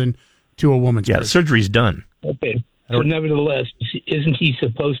man's prison to a woman's prison. Yeah, the surgery's done. Okay. So nevertheless, isn't he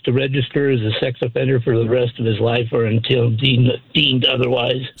supposed to register as a sex offender for the rest of his life or until deemed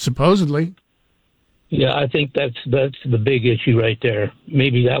otherwise? Supposedly. Yeah, I think that's the big issue right there.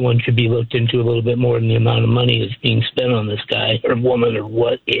 Maybe that one should be looked into a little bit more than the amount of money that's being spent on this guy or woman or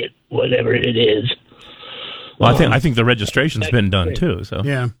whatever it is. Well, I think the registration's been done too. So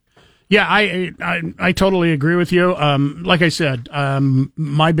yeah, I totally agree with you. Like I said,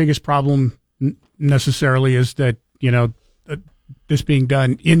 my biggest problem necessarily is that this being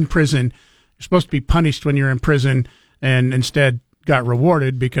done in prison. You're supposed to be punished when you're in prison, and instead got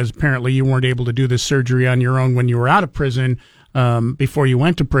rewarded because apparently you weren't able to do this surgery on your own when you were out of prison before you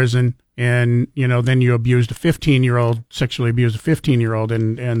went to prison, and then you abused a 15-year-old, sexually abused a 15-year-old,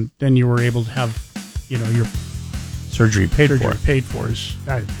 and then you were able to have your surgery paid for.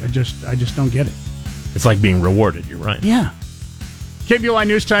 I just don't get it. It's like being rewarded. You're right. Yeah. KBOI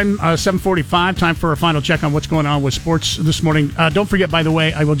News Time, 7:45. Time for a final check on what's going on with sports this morning. Don't forget, by the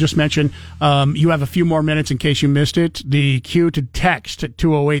way, I will just mention, you have a few more minutes in case you missed it. The cue to text at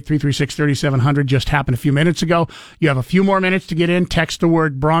 208-336-3700 just happened a few minutes ago. You have a few more minutes to get in. Text the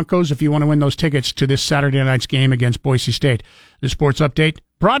word Broncos if you want to win those tickets to this Saturday night's game against Boise State. The sports update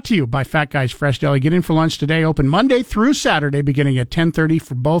brought to you by Fat Guys Fresh Deli. Get in for lunch today. Open Monday through Saturday beginning at 10:30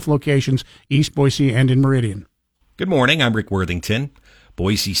 for both locations, East Boise and in Meridian. Good morning. I'm Rick Worthington.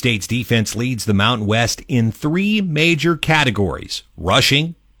 Boise State's defense leads the Mountain West in 3 major categories: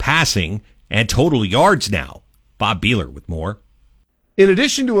 rushing, passing, and total yards now. Bob Beeler with more. In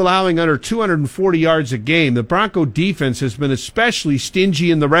addition to allowing under 240 yards a game, the Bronco defense has been especially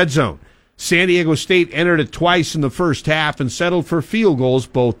stingy in the red zone. San Diego State entered it twice in the first half and settled for field goals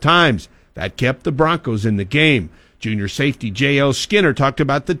both times. That kept the Broncos in the game. Junior safety J.L. Skinner talked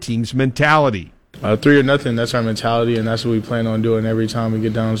about the team's mentality. 3-0, that's our mentality, and that's what we plan on doing every time we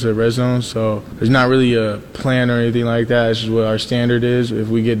get down to the red zone. So there's not really a plan or anything like that. It's just what our standard is. If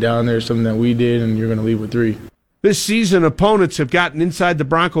we get down there, it's something that we did, and you're going to leave with 3. This season, opponents have gotten inside the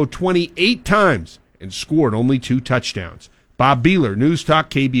Bronco 28 times and scored only 2 touchdowns. Bob Beeler, News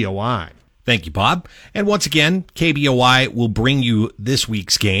Talk KBOI. Thank you, Bob. And once again, KBOI will bring you this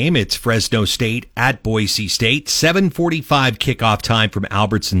week's game. It's Fresno State at Boise State. 7:45 kickoff time from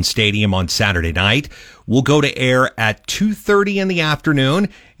Albertson Stadium on Saturday night. We'll go to air at 2:30 in the afternoon.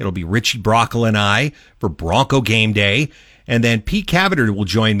 It'll be Richie Brockle and I for Bronco Game Day. And then Pete Cavender will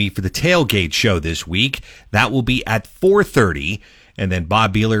join me for the tailgate show this week. That will be at 4:30. And then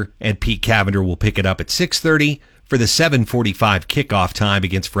Bob Beeler and Pete Cavender will pick it up at 6:30 for the 7:45 kickoff time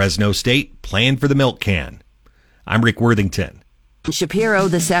against Fresno State, playing for the Milk Can. I'm Rick Worthington. Shapiro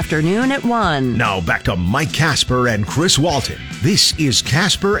this afternoon at 1. Now back to Mike Casper and Chris Walton. This is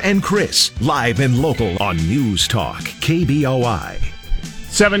Casper and Chris, live and local on News Talk, KBOI.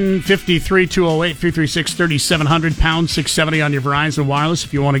 753-208-336-3700, pound 670 on your Verizon Wireless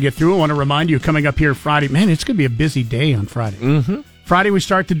if you want to get through. I want to remind you, coming up here Friday, man, it's going to be a busy day on Friday. Mm-hmm. Friday, we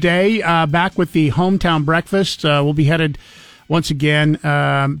start the day back with the hometown breakfast. We'll be headed once again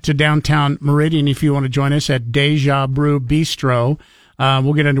to downtown Meridian if you want to join us at Deja Brew Bistro.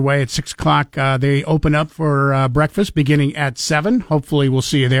 We'll get underway at 6 o'clock. They open up for breakfast beginning at 7. Hopefully we'll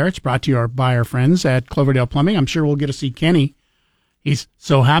see you there. It's brought to you by our friends at Cloverdale Plumbing. I'm sure we'll get to see Kenny. He's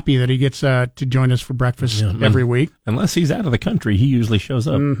so happy that he gets to join us for breakfast every week. Unless he's out of the country, he usually shows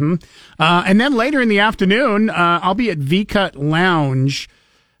up. Mm-hmm. And then later in the afternoon, I'll be at V-Cut Lounge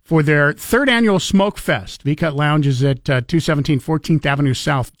for their third annual Smoke Fest. V-Cut Lounge is at 217 14th Avenue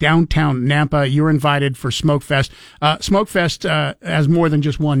South, downtown Nampa. You're invited for Smoke Fest. Smoke Fest has more than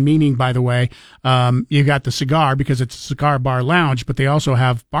just one meaning, by the way. You got the cigar because it's a cigar bar lounge, but they also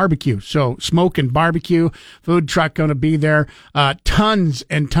have barbecue. So smoke and barbecue, food truck going to be there. Tons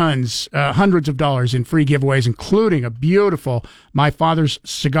and tons, hundreds of dollars in free giveaways, including a beautiful My Father's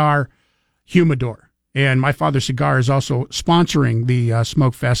Cigar humidor. And My Father's Cigar is also sponsoring the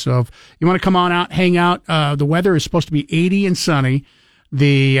Smoke Fest. So if you want to come on out, hang out, the weather is supposed to be 80 and sunny.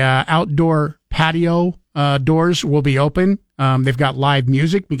 The outdoor patio doors will be open. They've got live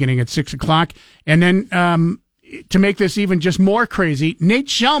music beginning at 6 o'clock. And then to make this even just more crazy, Nate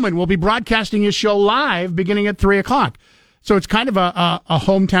Shellman will be broadcasting his show live beginning at 3 o'clock. So it's kind of a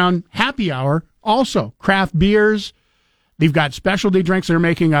hometown happy hour. Also, craft beers. They've got specialty drinks. They're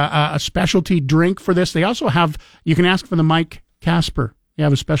making a specialty drink for this. They also have, you can ask for the Mike Casper. They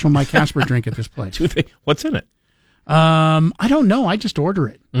have a special Mike Casper drink at this place. What's in it? I don't know. I just order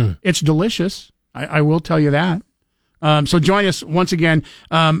it. It's delicious. I will tell you that. So join us once again.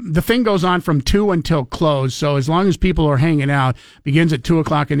 The thing goes on from 2 until close. So as long as people are hanging out, begins at 2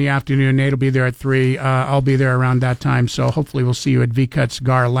 o'clock in the afternoon. Nate will be there at 3. I'll be there around that time. So hopefully we'll see you at V-Cut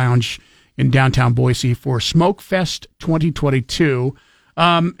Cigar Lounge in downtown Boise for Smoke Fest 2022.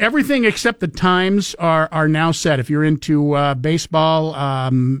 Everything except the times are now set. If you're into baseball,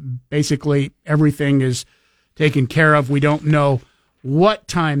 basically everything is taken care of. We don't know what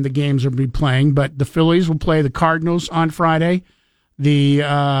time the games will be playing, but the Phillies will play the Cardinals on Friday. The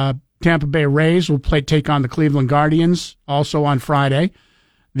Tampa Bay Rays will take on the Cleveland Guardians also on Friday.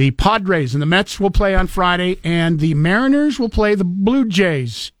 The Padres and the Mets will play on Friday, and the Mariners will play the Blue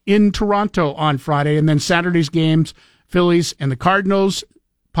Jays in Toronto on Friday. And then Saturday's games, Phillies and the Cardinals,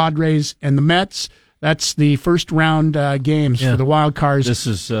 Padres and the Mets. That's the first round games for the wild cards. This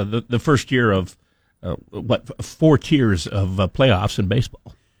is the first year of 4 tiers of playoffs in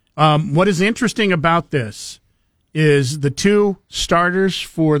baseball. What is interesting about this is the 2 starters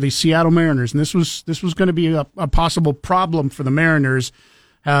for the Seattle Mariners, and this was going to be a possible problem for the Mariners.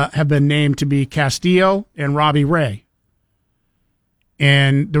 Have been named to be Castillo and Robbie Ray.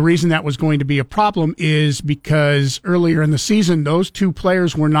 And the reason that was going to be a problem is because earlier in the season, those 2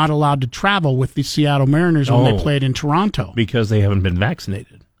 players were not allowed to travel with the Seattle Mariners when they played in Toronto. Because they haven't been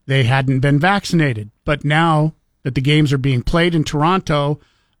vaccinated. They hadn't been vaccinated. But now that the games are being played in Toronto,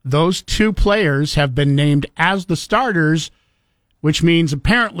 those 2 players have been named as the starters, which means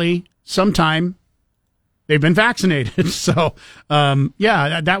apparently sometime they've been vaccinated. So,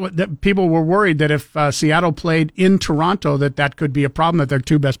 that people were worried that if Seattle played in Toronto, that could be a problem, that their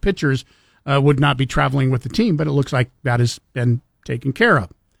 2 best pitchers would not be traveling with the team. But it looks like that has been taken care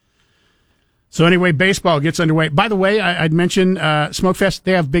of. So anyway, baseball gets underway. By the way, I'd mentioned Smokefest.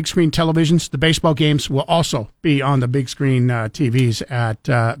 They have big screen televisions. The baseball games will also be on the big screen TVs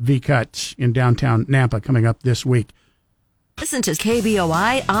at V-Cut in downtown Nampa coming up this week. Listen to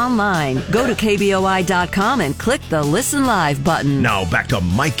KBOI online. Go to KBOI.com and click the Listen Live button. Now back to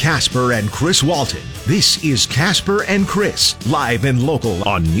Mike Casper and Chris Walton. This is Casper and Chris, live and local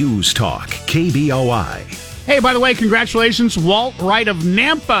on News Talk, KBOI. Hey, by the way, congratulations, Walt Wright of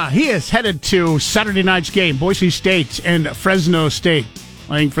Nampa. He is headed to Saturday night's game, Boise State and Fresno State.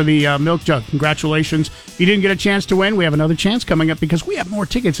 playing for the Milk Jug. Congratulations. If you didn't get a chance to win, we have another chance coming up because we have more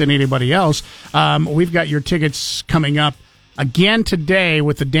tickets than anybody else. We've got your tickets coming up again today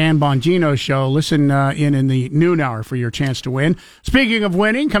with the Dan Bongino Show. Listen in the noon hour for your chance to win. Speaking of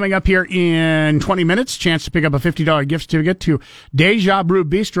winning, coming up here in 20 minutes, chance to pick up a $50 gift certificate to Deja Brew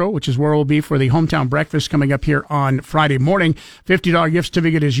Bistro, which is where we'll be for the hometown breakfast coming up here on Friday morning. $50 gift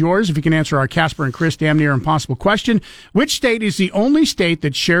certificate is yours if you can answer our Casper and Chris damn near impossible question. Which state is the only state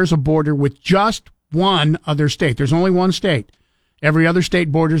that shares a border with just one other state? There's only one state. Every other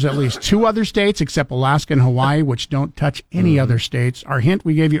state borders at least two other states, except Alaska and Hawaii, which don't touch any other states. Our hint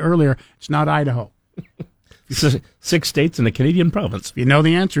we gave you earlier, it's not Idaho. 6 states in a Canadian province. If you know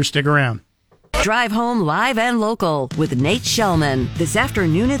the answer, stick around. Drive home live and local with Nate Shellman this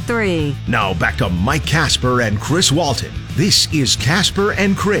afternoon at 3. Now back to Mike Casper and Chris Walton. This is Casper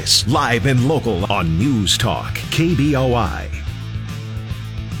and Chris, live and local on News Talk, KBOI.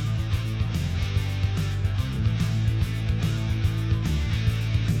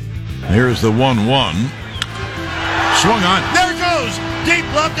 Here's the 1-1. Swung on. There it goes. Deep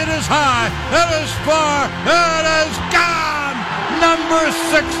left. It is high. It is far. It is gone. Number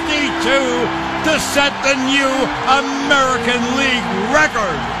 62 to set the new American League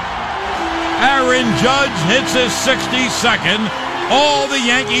record. Aaron Judge hits his 62nd. All the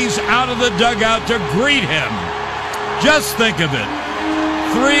Yankees out of the dugout to greet him. Just think of it.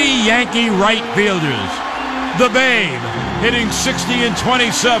 3 Yankee right fielders. The Babe hitting 60 and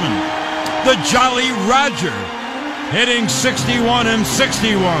 27. The Jolly Roger hitting 61 and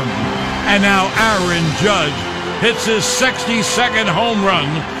 61. And now Aaron Judge hits his 62nd home run,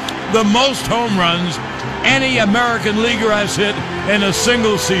 the most home runs any American leaguer has hit in a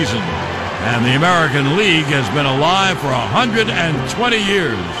single season. And the American League has been alive for 120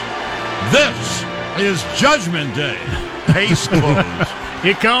 years. This is Judgment Day. Case closed.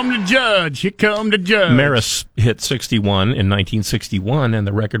 Here come the judge. Here come the judge. Maris hit 61 in 1961, and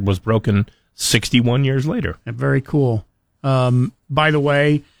the record was broken 61 years later. Very cool. By the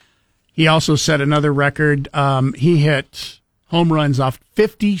way, he also set another record. He hit home runs off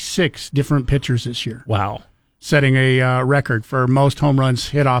 56 different pitchers this year. Wow. Setting a record for most home runs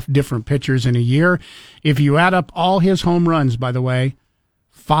hit off different pitchers in a year. If you add up all his home runs, by the way,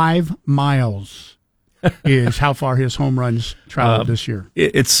 5 miles is how far his home runs traveled this year.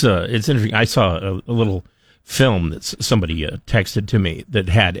 It's interesting. I saw a little film that somebody texted to me that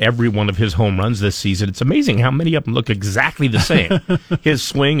had every one of his home runs this season. It's amazing how many of them look exactly the same. His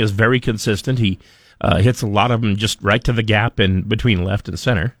swing is very consistent. He hits a lot of them just right to the gap in between left and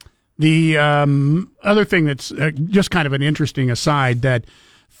center. The other thing that's just kind of an interesting aside, that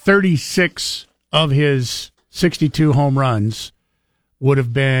 36 of his 62 home runs would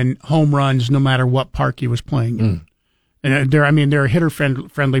have been home runs no matter what park he was playing in. And there are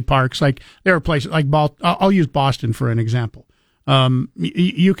hitter-friendly parks. Like there are places like I'll use Boston for an example.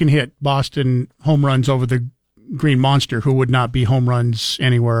 You can hit Boston home runs over the Green Monster, who would not be home runs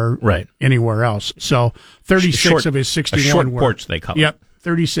anywhere else. So 36 of his 61 short were porch, they call it. Yep,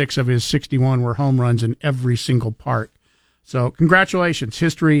 36 of his 61 were home runs in every single park. So congratulations,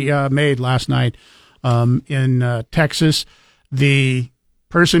 history made last night in Texas. The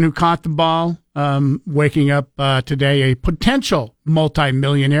person who caught the ball, waking up today, a potential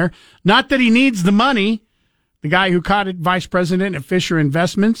multimillionaire. Not that he needs the money. The guy who caught it, vice president at Fisher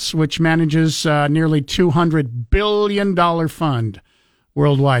Investments, which manages nearly $200 billion fund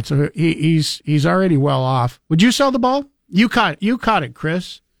worldwide. So he's already well off. Would you sell the ball? You caught it,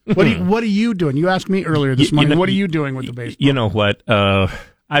 Chris. What are you doing? You asked me earlier this morning. What are you doing with the baseball? You know what?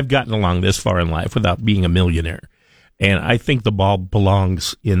 I've gotten along this far in life without being a millionaire. And I think the ball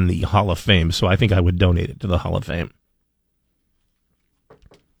belongs in the Hall of Fame, so I think I would donate it to the Hall of Fame.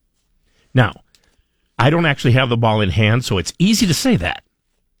 Now, I don't actually have the ball in hand, so it's easy to say that.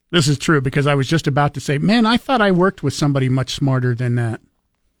 This is true, because I was just about to say, man, I thought I worked with somebody much smarter than that.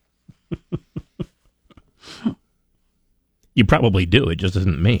 You probably do. It just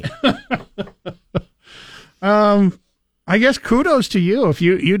isn't me. I guess kudos to you if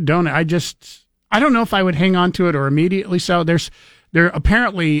you don't. I don't know if I would hang on to it or immediately sell. There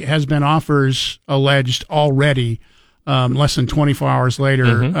apparently has been offers alleged already, less than 24 hours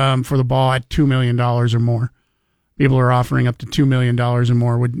later, for the ball at $2 million or more. People are offering up to $2 million or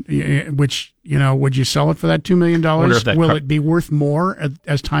more. Would you sell it for that $2 million? Will it be worth more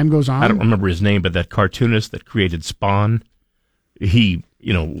as time goes on? I don't remember his name, but that cartoonist that created Spawn, he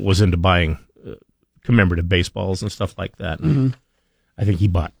was into buying commemorative baseballs and stuff like that. And I think he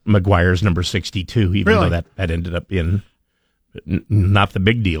bought McGuire's number 62, even though that ended up being not the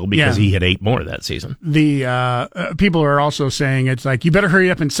big deal because he hit 8 more that season. The people are also saying it's like, you better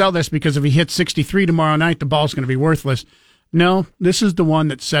hurry up and sell this because if he hits 63 tomorrow night, the ball's going to be worthless. No, this is the one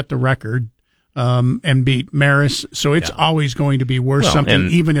that set the record and beat Maris, so it's always going to be worth something,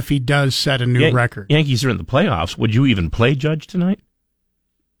 even if he does set a new record. Yankees are in the playoffs. Would you even play Judge tonight?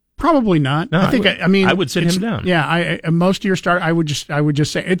 Probably not. No, I would sit him down. Yeah, most of your start, I would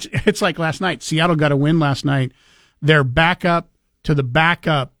just say it's like last night. Seattle got a win last night. Their backup to the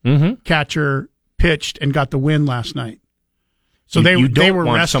backup catcher pitched and got the win last night. So they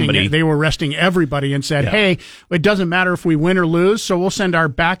were resting everybody and said, "Hey, it doesn't matter if we win or lose, so we'll send our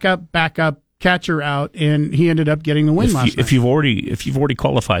backup catcher out," and he ended up getting the win last night. If you've already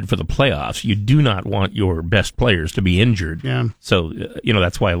qualified for the playoffs, you do not want your best players to be injured. Yeah. So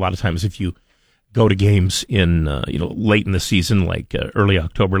that's why a lot of times if you go to games in late in the season, like early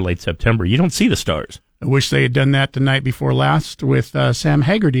October, late September, you don't see the stars. I wish they had done that the night before last with Sam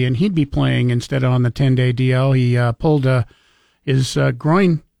Haggerty, and he'd be playing instead on the 10-day DL. He pulled his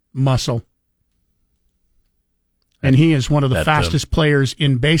groin muscle. And he is one of the fastest players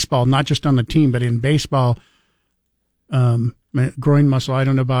in baseball, not just on the team, but in baseball. Groin muscle, I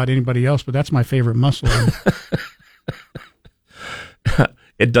don't know about anybody else, but that's my favorite muscle.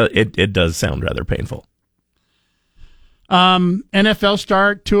 It does sound rather painful. NFL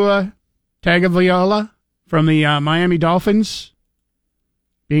star Tua Tagovailoa from the Miami Dolphins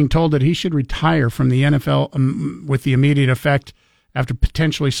being told that he should retire from the NFL with the immediate effect after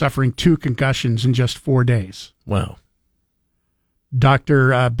potentially suffering 2 concussions in just 4 days. Wow.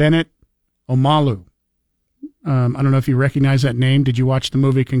 Dr. Bennett Omalu. I don't know if you recognize that name. Did you watch the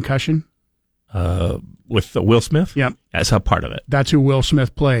movie Concussion? With Will Smith? Yep. That's a part of it. That's who Will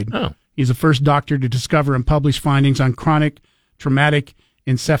Smith played. Oh. He's the first doctor to discover and publish findings on chronic traumatic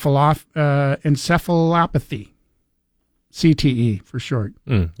encephalopathy. CTE for short.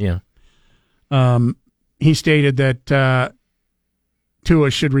 Yeah. He stated that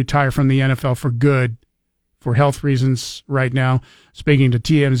Tua should retire from the NFL for good for health reasons right now. Speaking to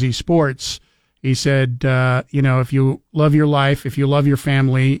TMZ Sports, he said, if you love your life, if you love your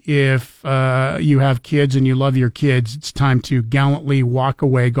family, if you have kids and you love your kids, it's time to gallantly walk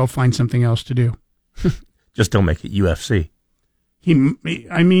away, go find something else to do. Just don't make it UFC.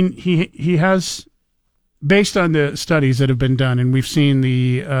 He has, based on the studies that have been done, and we've seen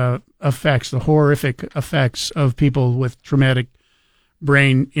the effects, the horrific effects of people with traumatic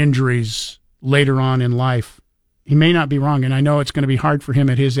brain injuries later on in life. He may not be wrong, and I know it's going to be hard for him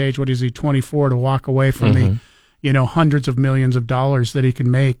at his age. What is he, 24, to walk away from the, hundreds of millions of dollars that he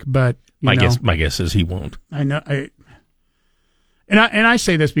can make? But my guess is he won't. I know. I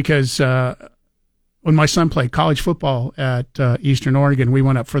say this because when my son played college football at Eastern Oregon, we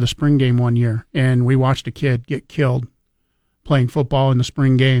went up for the spring game one year, and we watched a kid get killed playing football in the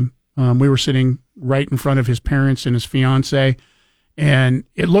spring game. We were sitting right in front of his parents and his fiance, and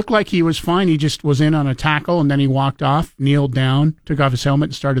it looked like he was fine. He just was in on a tackle, and then he walked off, kneeled down, took off his helmet,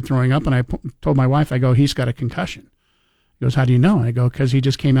 and started throwing up. And I told my wife, I go, he's got a concussion. He goes, how do you know? I go, because he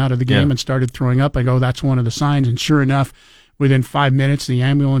just came out of the game and started throwing up. I go, that's one of the signs. And sure enough, within 5 minutes, the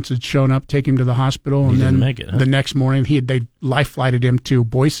ambulance had shown up, take him to the hospital, and then the next morning they life flighted him to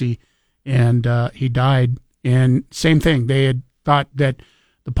Boise, and he died. And same thing, they had thought that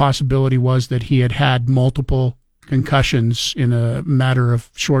the possibility was that he had had multiple concussions in a matter of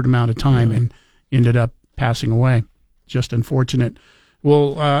short amount of time and ended up passing away. Just unfortunate.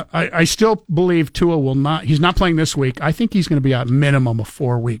 Well, I still believe Tua will not. He's not playing this week. I think he's going to be out minimum of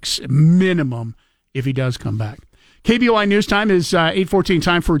 4 weeks, minimum, if he does come back. KBOI News Time is 8:14.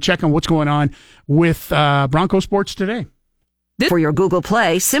 Time for a check on what's going on with Bronco Sports today. For your Google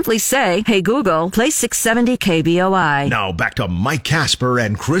Play, simply say, "Hey Google, play 670 KBOI." Now back to Mike Casper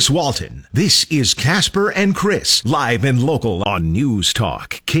and Chris Walton. This is Casper and Chris, live and local on News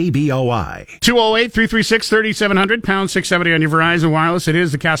Talk, KBOI. 208-336-3700, pound 670 on your Verizon Wireless. It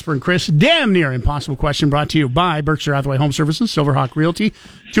is the Casper and Chris damn near impossible question, brought to you by Berkshire Hathaway Home Services, Silverhawk Realty,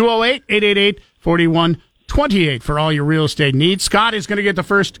 208-888-4128 for all your real estate needs. Scott is going to get the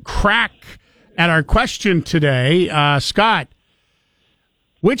first crack at our question today. Scott,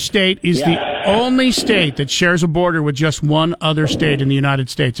 which state is the only state that shares a border with just one other state in the United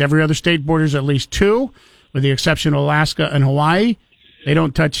States? Every other state borders at least 2, with the exception of Alaska and Hawaii. They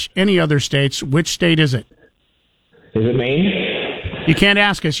don't touch any other states. Which state is it? Is it Maine? You can't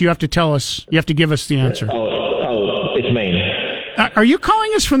ask us. You have to tell us. You have to give us the answer. Oh, it's Maine. Are you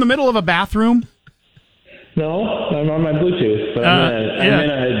calling us from the middle of a bathroom? No, I'm on my Bluetooth. But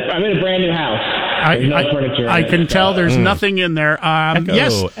I'm in a brand new house. I can tell there's nothing in there.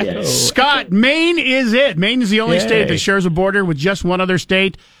 Yes, Scott, Maine is it. Maine is the only state that shares a border with just one other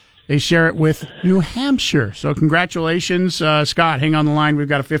state. They share it with New Hampshire. So congratulations, Scott. Hang on the line. We've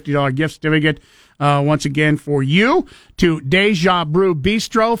got a $50 gift certificate once again for you to Deja Brew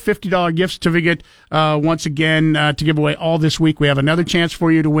Bistro. $50 gift certificate once again to give away all this week. We have another chance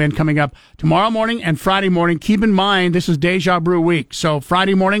for you to win coming up tomorrow morning and Friday morning. Keep in mind, this is Deja Brew week. So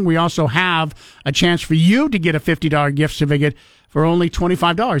Friday morning, we also have a chance for you to get a $50 gift certificate for only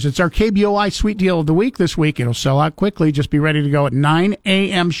 $25. It's our KBOI Sweet Deal of the Week this week. It'll sell out quickly. Just be ready to go at 9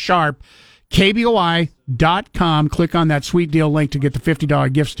 a.m. sharp. KBOI.com. Click on that Sweet Deal link to get the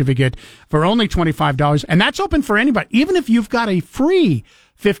 $50 gift certificate for only $25. And that's open for anybody. Even if you've got a free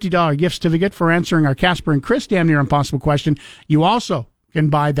 $50 gift certificate for answering our Casper and Chris Damn Near Impossible question, you also can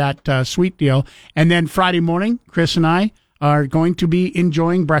buy that Sweet Deal. And then Friday morning, Chris and I are going to be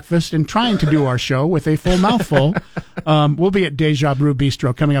enjoying breakfast and trying to do our show with a full mouthful. We'll be at Deja Brew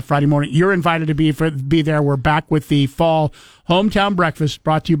Bistro coming up Friday morning. You're invited to be there. We're back with the fall hometown breakfast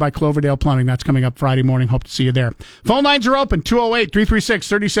brought to you by Cloverdale Plumbing. That's coming up Friday morning. Hope to see you there. Phone lines are open,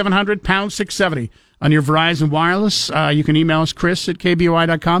 208-336-3700, pound 670 on your Verizon Wireless. You can email us, Chris at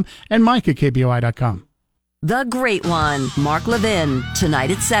KBOI.com and Mike at KBOI.com. The Great One, Mark Levin, tonight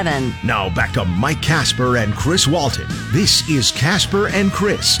at 7. Now back to Mike Casper and Chris Walton. This is Casper and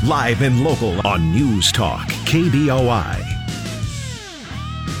Chris, live and local on News Talk, KBOI.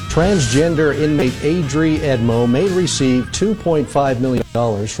 Transgender inmate Adri Edmo may receive $2.5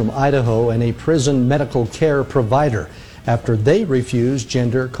 million from Idaho and a prison medical care provider after they refused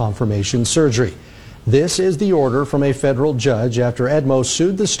gender confirmation surgery. This is the order from a federal judge after Edmo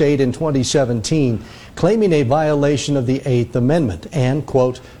sued the state in 2017, claiming a violation of the Eighth Amendment and,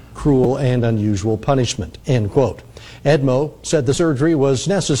 quote, cruel and unusual punishment, end quote. Edmo said the surgery was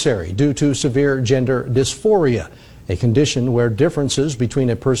necessary due to severe gender dysphoria, a condition where differences between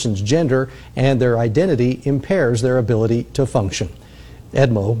a person's gender and their identity impairs their ability to function.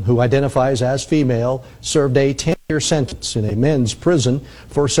 Edmo, who identifies as female, served a 10-year sentence in a men's prison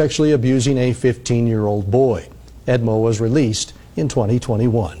for sexually abusing a 15-year-old boy. Edmo was released in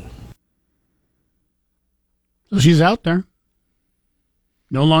 2021. So she's out there.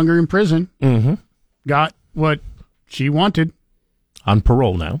 No longer in prison. Mm-hmm. Got what she wanted. On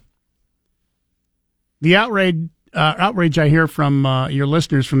parole now. The outrage I hear from your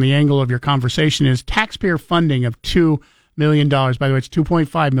listeners from the angle of your conversation is taxpayer funding of $2 million. By the way, it's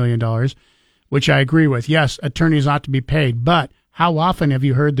 $2.5 million, which I agree with. Yes, attorneys ought to be paid, but how often have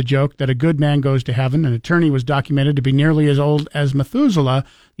you heard the joke that a good man goes to heaven? An attorney was documented to be nearly as old as Methuselah.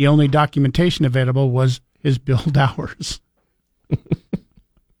 The only documentation available was his billed hours.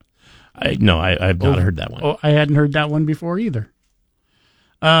 I've not heard that one. Oh, I hadn't heard that one before either.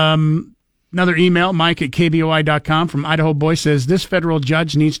 Another email, Mike at KBOI.com from Idaho Boy says, this federal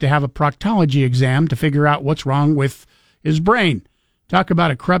judge needs to have a proctology exam to figure out what's wrong with his brain. Talk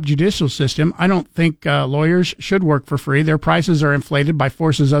about a corrupt judicial system. I don't think lawyers should work for free. Their prices are inflated by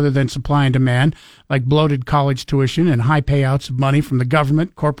forces other than supply and demand, like bloated college tuition and high payouts of money from the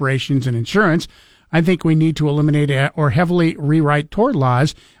government, corporations, and insurance. I think we need to eliminate or heavily rewrite tort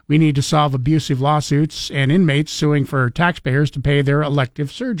laws. We need to solve abusive lawsuits and inmates suing for taxpayers to pay their elective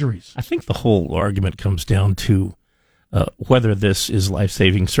surgeries. I think the whole argument comes down to whether this is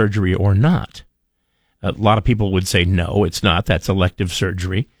life-saving surgery or not. A lot of people would say, no, it's not. That's elective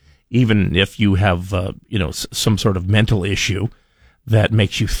surgery. Even if you have, some sort of mental issue that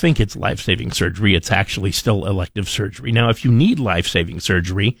makes you think it's life-saving surgery, it's actually still elective surgery. Now, if you need life-saving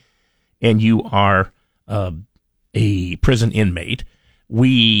surgery and you are a prison inmate,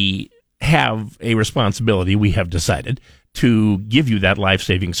 we have a responsibility, we have decided, to give you that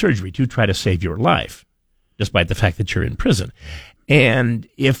life-saving surgery to try to save your life, despite the fact that you're in prison. And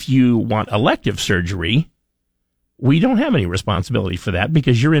if you want elective surgery, we don't have any responsibility for that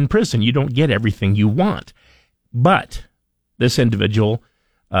because you're in prison. You don't get everything you want. But this individual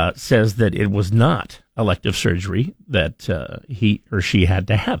says that it was not elective surgery, that he or she had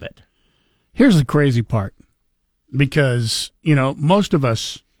to have it. Here's the crazy part, because, most of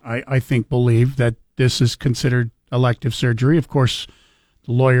us, I think, believe that this is considered elective surgery. Of course,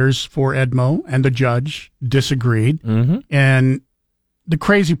 the lawyers for Edmo and the judge disagreed. Mm-hmm. And the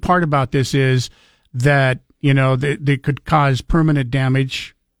crazy part about this is that, they could cause permanent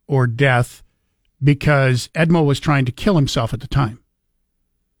damage or death because Edmo was trying to kill himself at the time.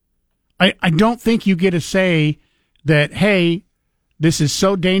 I don't think you get to say that, hey, this is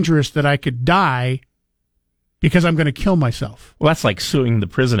so dangerous that I could die because I'm going to kill myself. Well, that's like suing the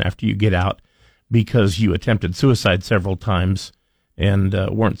prison after you get out because you attempted suicide several times and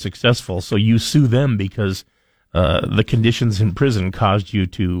weren't successful. So you sue them because the conditions in prison caused you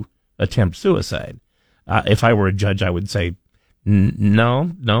to attempt suicide. If I were a judge, I would say,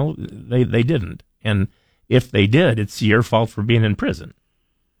 no, they didn't. And if they did, it's your fault for being in prison.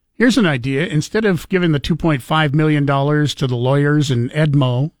 Here's an idea. Instead of giving the $2.5 million to the lawyers and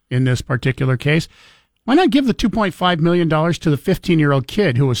Edmo in this particular case, why not give the $2.5 million to the 15-year-old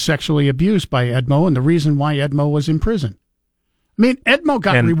kid who was sexually abused by Edmo and the reason why Edmo was in prison? I mean, Edmo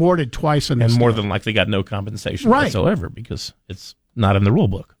got rewarded twice in this. And more than likely got no compensation whatsoever because it's not in the rule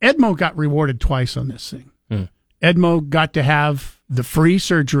book. Edmo got rewarded twice on this thing. Edmo got to have the free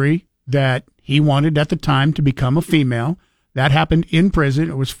surgery that he wanted at the time to become a female. That happened in prison.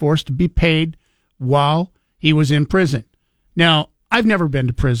 It was forced to be paid while he was in prison. Now, I've never been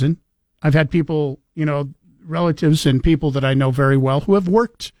to prison. I've had people, relatives and people that I know very well who have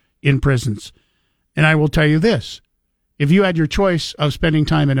worked in prisons. And I will tell you this. If you had your choice of spending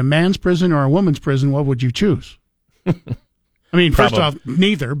time in a man's prison or a woman's prison, what would you choose? I mean, first off,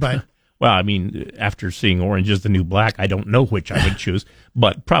 neither, but... Well, I mean, after seeing Orange is the New Black, I don't know which I would choose,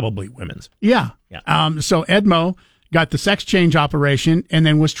 but probably women's. Yeah. So Edmo got the sex change operation and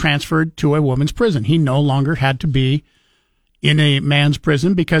then was transferred to a woman's prison. He no longer had to be in a man's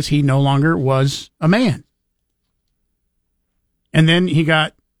prison because he no longer was a man. And then he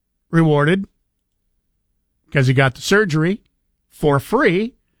got rewarded because he got the surgery for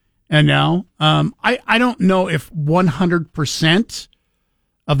free. And now, I don't know if 100%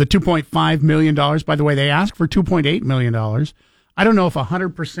 of the $2.5 million, by the way, they asked for $2.8 million. I don't know if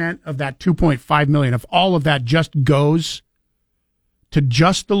 100% of that $2.5 million, if all of that just goes to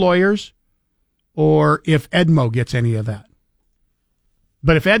just the lawyers or if Edmo gets any of that.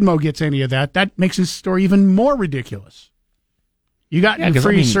 But if Edmo gets any of that, that makes his story even more ridiculous. You got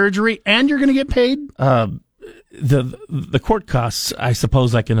free surgery and you're going to get paid? The court costs, I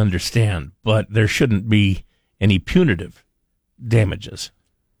suppose I can understand, but there shouldn't be any punitive damages.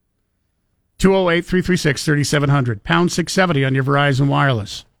 208-336-3700, pound 670 on your Verizon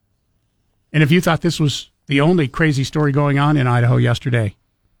Wireless. And if you thought this was the only crazy story going on in Idaho yesterday,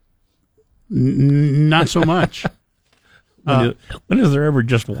 not so much. When is there ever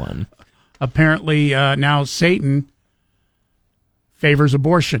just one? Apparently now Satan favors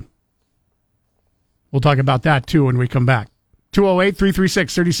abortion. We'll talk about that, too, when we come back.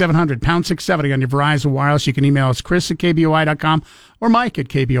 208-336-3700, pound 670 on your Verizon Wireless. You can email us, Chris@KBOI.com or Mike at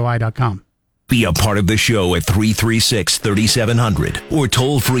KBOI.com. Be a part of the show at 336-3700 or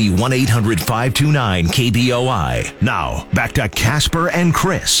toll free 1-800-529-KBOI. Now, back to Casper and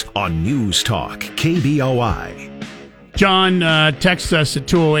Chris on News Talk KBOI. John texts us at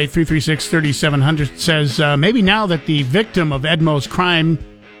 208-336-3700, says, maybe now that the victim of Edmo's crime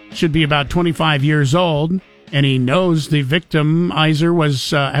should be about 25 years old, and he knows the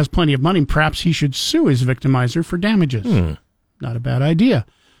victimizer has plenty of money, perhaps he should sue his victimizer for damages. Not a bad idea.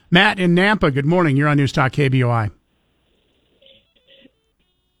 Matt in Nampa, good morning. You're on News Talk KBOI.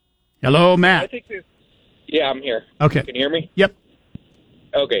 Hello, Matt. Yeah, I'm here. Okay. Can you hear me? Yep.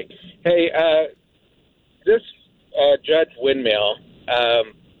 Okay. Hey, this Judge Windmill,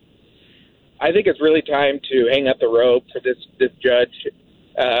 I think it's really time to hang up the rope for this judge.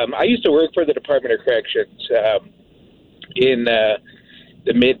 I used to work for the Department of Corrections in the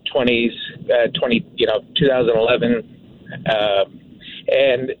mid-20s, 2011.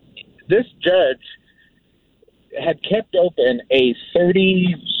 And this judge had kept open a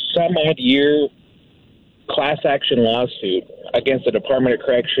 30-some-odd year class action lawsuit against the Department of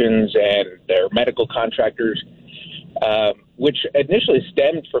Corrections and their medical contractors, which initially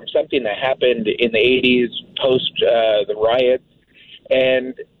stemmed from something that happened in the 80s post the riots.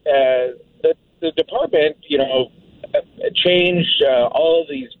 And the department, changed all of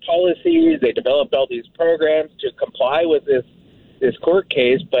these policies. They developed all these programs to comply with this court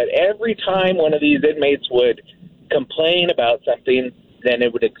case. But every time one of these inmates would complain about something, then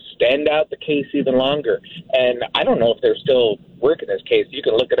it would extend out the case even longer. And I don't know if they're still working this case. You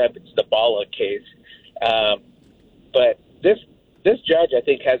can look it up. It's the Bala case. But this judge, I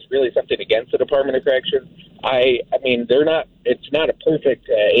think, has really something against the Department of Corrections. I mean, it's not a perfect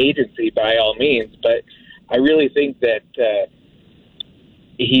agency by all means, but I really think that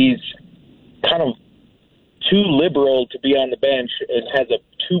he's kind of too liberal to be on the bench and has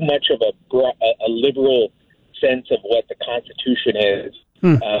too much of a liberal sense of what the Constitution is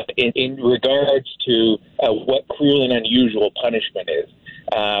in regards to what cruel and unusual punishment is.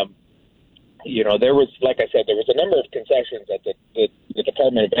 There was, like I said, there was a number of concessions that the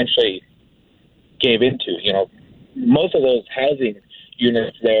department eventually gave into. Most of those housing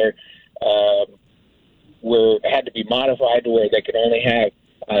units there had to be modified to where they could only have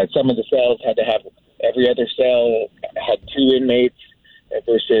some of the cells had to have every other cell had 2 inmates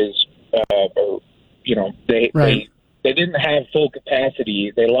versus they didn't have full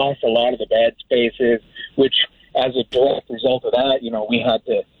capacity. They lost a lot of the bed spaces, which as a direct result of that, we had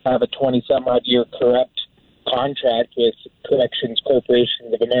to have a 20-some-odd-year corrupt contract with Corrections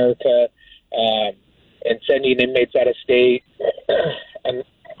Corporation of America and sending inmates out of state. And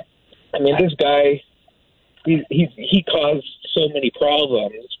I mean, this guy, he caused so many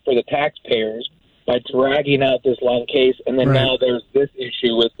problems for the taxpayers by dragging out this long case, and then now there's this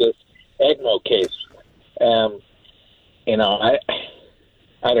issue with this Edmo case. I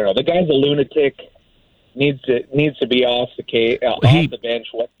don't know. The guy's a lunatic. Needs to be off the bench.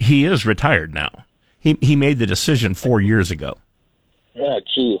 He is retired now. He made the decision 4 years ago. Yeah,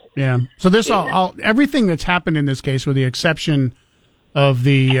 gee. Yeah. So this everything that's happened in this case, with the exception of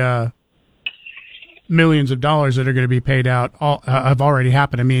the millions of dollars that are going to be paid out, have already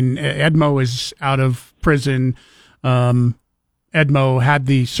happened. I mean, Edmo is out of prison. Edmo had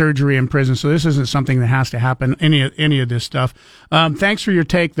the surgery in prison, so this isn't something that has to happen, any of this stuff. Thanks for your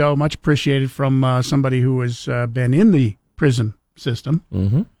take, though. Much appreciated from somebody who has been in the prison system.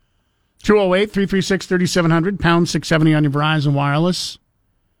 Mm-hmm. 208-336-3700, pound 670 on your Verizon Wireless.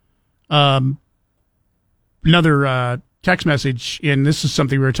 Another text message, and this is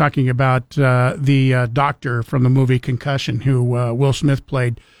something we were talking about, the doctor from the movie Concussion, who Will Smith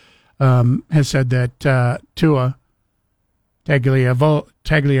played, has said that Tua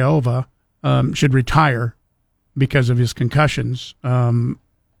Tagliaova should retire because of his concussions. And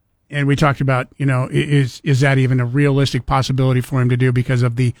we talked about, is that even a realistic possibility for him to do because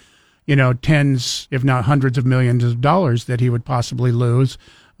of the, tens, if not hundreds of millions of dollars that he would possibly lose,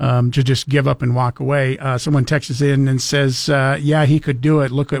 to just give up and walk away. Someone texts in and says, yeah, he could do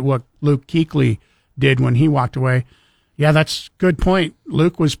it. Look at what Luke Kuechly did when he walked away. Yeah, that's a good point.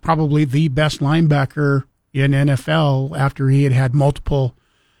 Luke was probably the best linebacker in NFL after he had multiple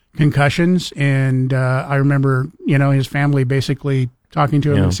concussions. And I remember, his family basically talking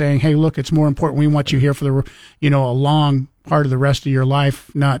to him and saying, hey, look, it's more important. We want you here for a long part of the rest of your life,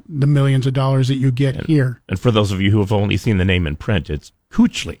 not the millions of dollars that you get here. And for those of you who have only seen the name in print, it's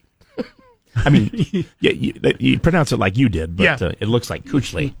Kuechly. I mean, you pronounce it like you did, but it looks like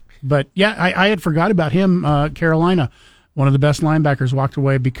Kuechly. But yeah, I had forgot about him. Carolina, one of the best linebackers, walked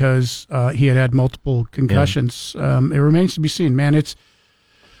away because he had multiple concussions. It remains to be seen, man. It's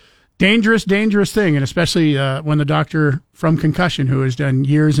dangerous thing, and especially when the doctor from Concussion, who has done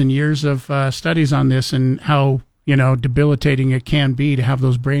years and years of studies on this and how debilitating it can be to have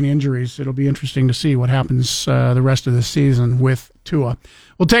those brain injuries. It'll be interesting to see what happens the rest of the season with Tua.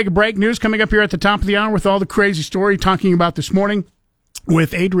 We'll take a break. News coming up here at the top of the hour with all the crazy story talking about this morning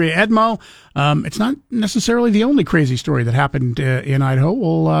with Adria Edmo. It's not necessarily the only crazy story that happened in Idaho.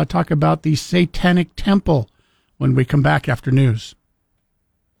 We'll talk about the Satanic Temple when we come back after news.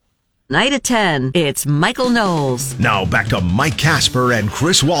 Night at 10, it's Michael Knowles. Now back to Mike Casper and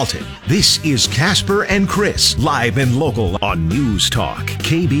Chris Walton. This is Casper and Chris, live and local on News Talk,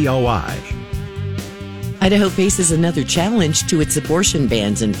 KBOI. Idaho faces another challenge to its abortion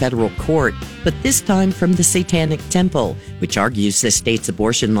bans in federal court, but this time from the Satanic Temple, which argues the state's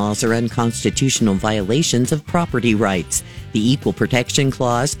abortion laws are unconstitutional violations of property rights, the Equal Protection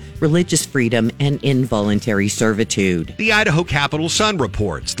Clause, religious freedom, and involuntary servitude. The Idaho Capital Sun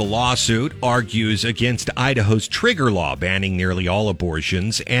reports the lawsuit argues against Idaho's trigger law banning nearly all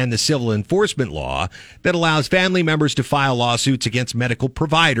abortions and the civil enforcement law that allows family members to file lawsuits against medical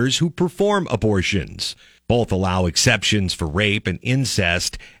providers who perform abortions. Both allow exceptions for rape and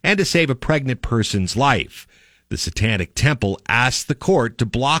incest and to save a pregnant person's life. The Satanic Temple asks the court to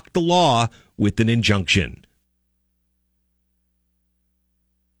block the law with an injunction.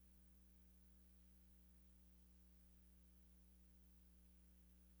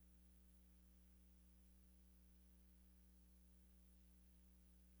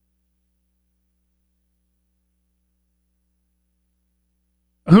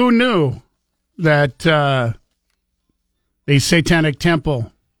 Who knew that the Satanic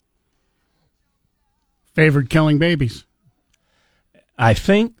Temple favored killing babies? I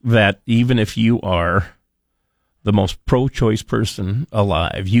think that even if you are the most pro-choice person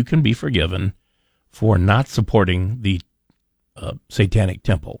alive, you can be forgiven for not supporting the Satanic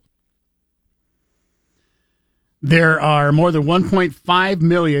Temple. There are more than 1.5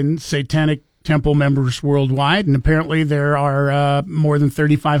 million Satanic Temple members worldwide, and apparently there are more than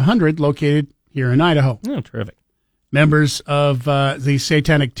 3,500 located here in Idaho. Oh, terrific. Members of the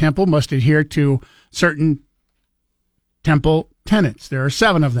Satanic Temple must adhere to certain temple tenets. There are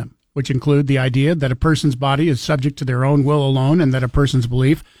 7 of them. which include the idea that a person's body is subject to their own will alone and that a person's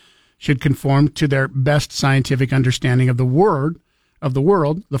belief should conform to their best scientific understanding of the world.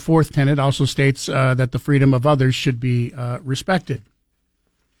 The fourth tenet also states that the freedom of others should be respected.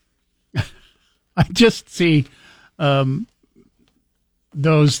 I just see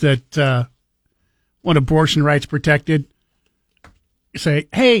those that want abortion rights protected say,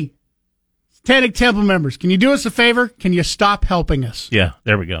 hey, Satanic Temple members, can you do us a favor? Can you stop helping us? Yeah,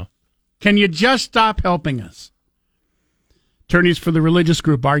 there we go. Can you just stop helping us? Attorneys for the religious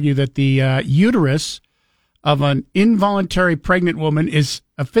group argue that the uterus of an involuntary pregnant woman is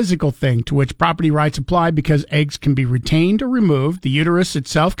a physical thing to which property rights apply because eggs can be retained or removed. The uterus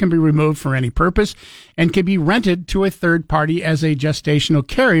itself can be removed for any purpose and can be rented to a third party as a gestational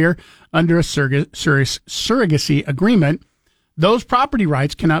carrier under a surrogacy agreement. Those property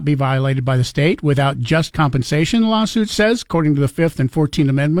rights cannot be violated by the state without just compensation, the lawsuit says, according to the 5th and 14th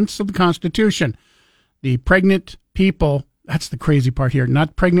Amendments of the Constitution. The pregnant people, that's the crazy part here,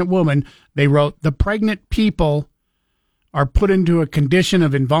 not pregnant woman. They wrote, the pregnant people are put into a condition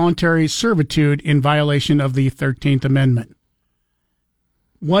of involuntary servitude in violation of the 13th Amendment.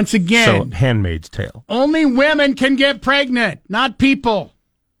 Once again, so Handmaid's Tale. Only women can get pregnant, not people.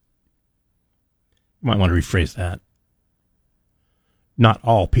 You might want to rephrase that. Not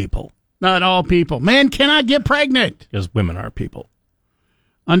all people. Not all people. Men cannot get pregnant. Because women are people.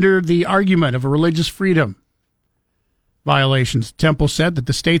 Under the argument of a religious freedom violations, Temple said that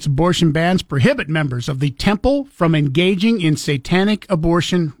the state's abortion bans prohibit members of the temple from engaging in satanic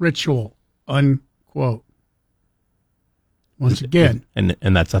abortion ritual, unquote. Once again. And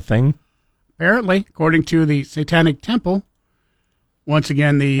that's a thing? Apparently, according to the Satanic Temple, once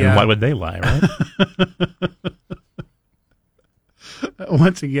again, and why would they lie, right?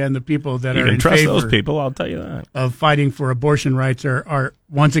 Once again, the people that you are can in trust favor those people, I'll tell you that, of fighting for abortion rights are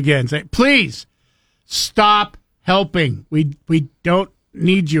once again saying, please stop helping. We don't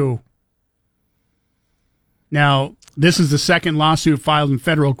need you. Now, this is the second lawsuit filed in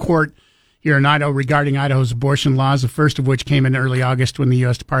federal court here in Idaho regarding Idaho's abortion laws, the first of which came in early August when the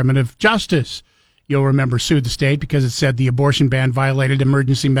U.S. Department of Justice, you'll remember, sued the state because it said the abortion ban violated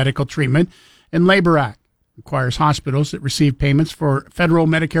Emergency Medical Treatment and Labor Act. Requires hospitals that receive payments for federal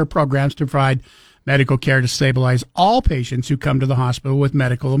Medicare programs to provide medical care to stabilize all patients who come to the hospital with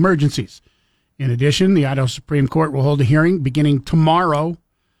medical emergencies. In addition, the Idaho Supreme Court will hold a hearing beginning tomorrow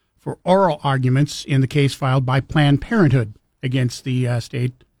for oral arguments in the case filed by Planned Parenthood against the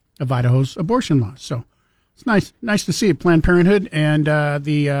state of Idaho's abortion laws. So it's nice to see it. Planned Parenthood and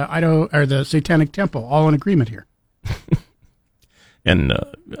the Satanic Temple all in agreement here. And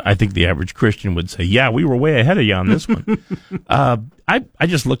I think the average Christian would say, yeah, we were way ahead of you on this one. I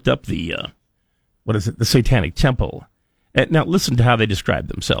just looked up the Satanic Temple. Now, listen to how they describe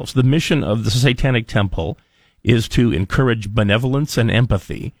themselves. The mission of the Satanic Temple is to encourage benevolence and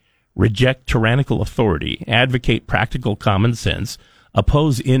empathy, reject tyrannical authority, advocate practical common sense,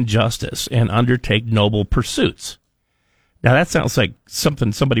 oppose injustice, and undertake noble pursuits. Now, that sounds like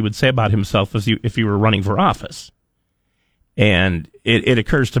something somebody would say about himself if he were running for office. And it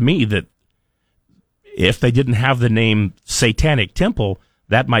occurs to me that if they didn't have the name Satanic Temple,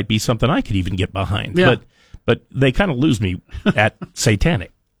 that might be something I could even get behind. Yeah. But they kind of lose me at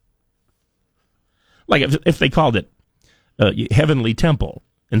satanic. Like if they called it Heavenly Temple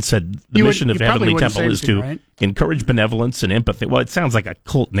and said the mission of Heavenly Temple is to encourage benevolence and empathy. Well, it sounds like a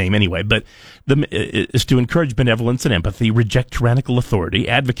cult name anyway, but is to encourage benevolence and empathy, reject tyrannical authority,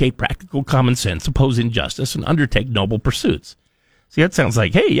 advocate practical common sense, oppose injustice, and undertake noble pursuits. See, that sounds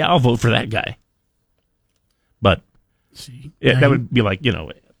like, hey, yeah, I'll vote for that guy. But that would be like,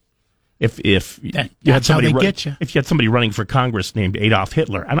 if you had somebody if you had somebody running for Congress named Adolf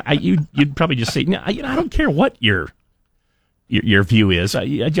Hitler, you'd probably just say, no, I don't care what your view is.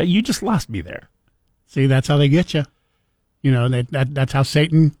 You just lost me there. See, that's how they get you. That's how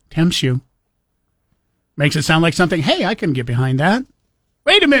Satan tempts you. Makes it sound like something, hey, I can get behind that.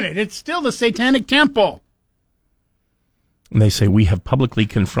 Wait a minute, it's still the Satanic Temple. And they say, we have publicly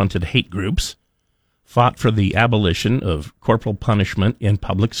confronted hate groups, fought for the abolition of corporal punishment in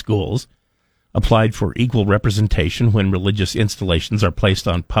public schools, applied for equal representation when religious installations are placed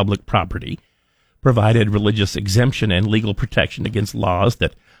on public property, provided religious exemption and legal protection against laws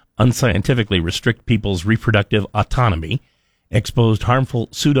that unscientifically restrict people's reproductive autonomy, exposed harmful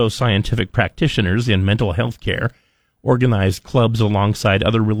pseudoscientific practitioners in mental health care, organized clubs alongside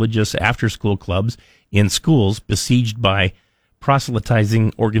other religious after-school clubs in schools besieged by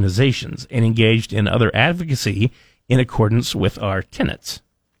proselytizing organizations, and engaged in other advocacy in accordance with our tenets.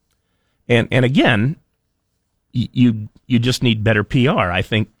 And again, you just need better PR. I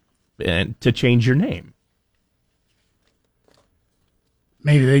think to change your name.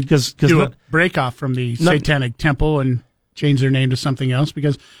 Maybe they do a break off from the Satanic Temple and change their name to something else,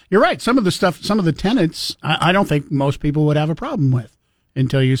 because you're right. Some of the tenets, I don't think most people would have a problem with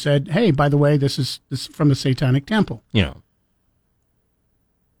until you said, hey, by the way, this is from the Satanic Temple.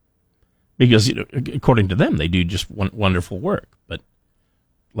 Because according to them, they do just wonderful work. But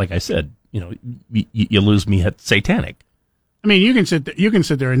like I said, you lose me at satanic. I mean, you can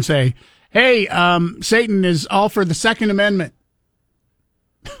sit there and say, hey, Satan is all for the Second Amendment.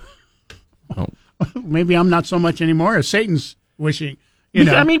 Maybe I'm not so much anymore as Satan's wishing.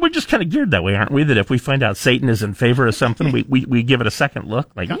 I mean, we're just kind of geared that way, aren't we? That if we find out Satan is in favor of something, we give it a second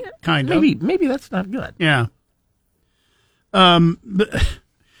look. Like, kind of. Maybe that's not good. Yeah.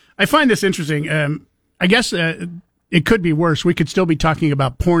 I find this interesting. I guess it could be worse. We could still be talking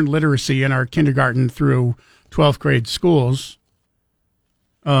about porn literacy in our kindergarten through 12th grade schools.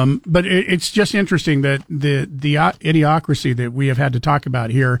 But it's just interesting that the idiocracy that we have had to talk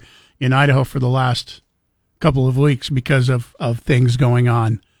about here in Idaho for the last couple of weeks because of things going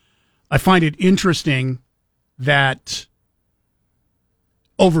on. I find it interesting that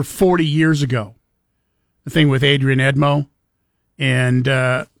over 40 years ago, the thing with Adrian Edmo and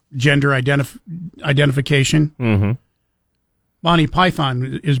gender identification, mm-hmm. Monty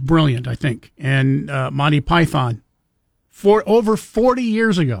Python is brilliant, I think. And Monty Python, for over 40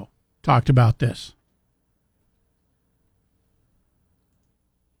 years ago, talked about this.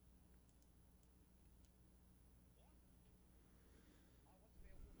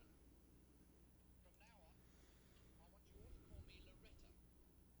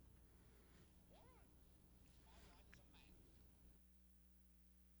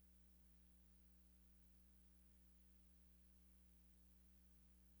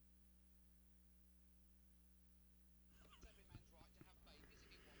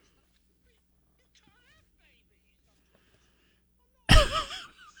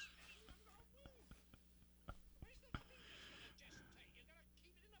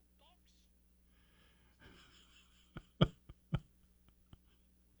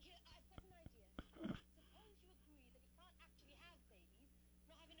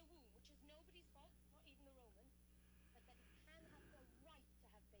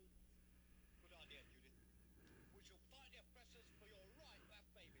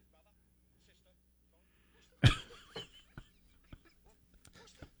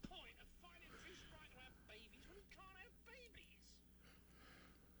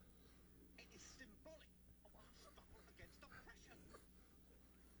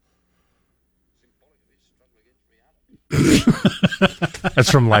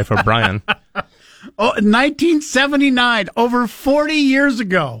 That's from Life of Brian. 1979, over 40 years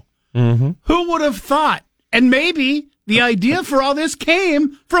ago. Mm-hmm. Who would have thought? And maybe the idea for all this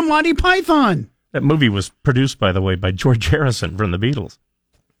came from Monty Python. That movie was produced, by the way, by George Harrison from the Beatles.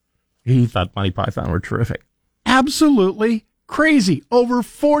 He thought Monty Python were terrific. Absolutely crazy. Over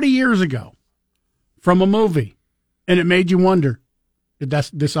 40 years ago from a movie. And it made you wonder, did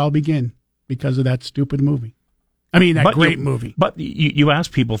this all begin because of that stupid movie? I mean, that great movie. But you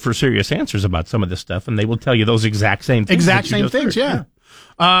ask people for serious answers about some of this stuff, and they will tell you those exact same things. Exact same things, yeah.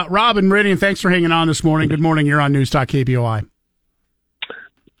 Rob and Meridian, thanks for hanging on this morning. Good morning. You're on News Talk KBOI.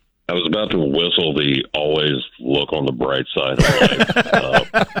 I was about to whistle the always look on the bright side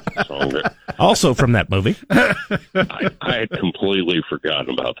of life song. Also from that movie. I had completely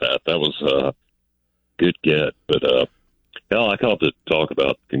forgotten about that. That was a good get. But, hell, I called to talk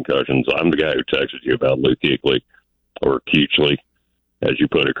about concussions. I'm the guy who texted you about Luke Kuechly, or Kuechly, as you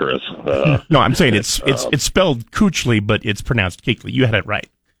put it, Chris. No, I'm saying it's spelled Kuechly, but it's pronounced Kuechly. You had it right.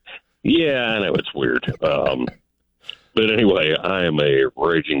 Yeah, I know it's weird. But anyway, I am a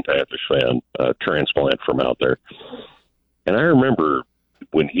raging Panthers fan, transplant from out there. And I remember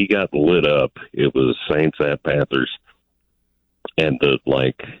when he got lit up, it was Saints at Panthers. And the,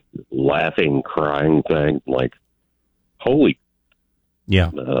 laughing, crying thing, holy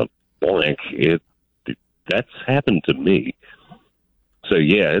blank, that's happened to me. So,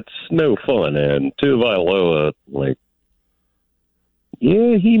 yeah, it's no fun. And Tuivasa-Loa,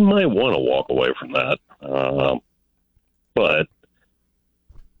 he might want to walk away from that. But,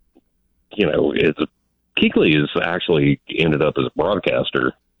 Kuechly has actually ended up as a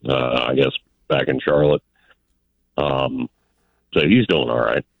broadcaster, I guess, back in Charlotte. So he's doing all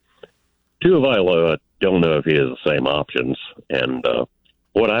right. Tuivasa-Loa, don't know if he has the same options. And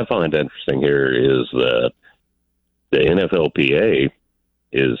what I find interesting here is that the NFLPA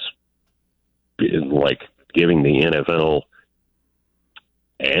is giving the NFL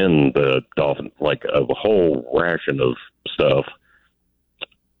and the Dolphins a whole ration of stuff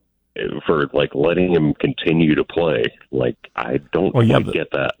for like letting him continue to play. Like, I don't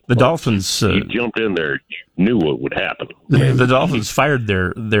get that. The Dolphins, you jumped in there, you knew what would happen. The Dolphins fired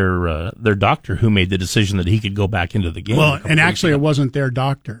their doctor, who made the decision that he could go back into the game. Well, and actually, it wasn't their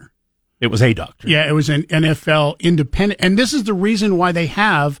doctor. It was a doctor. Yeah, it was an NFL independent, and this is the reason why they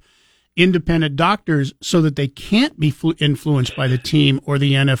have independent doctors, so that they can't be influenced by the team or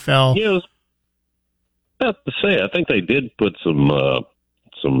the NFL. Yeah, I was about to say, I think they did put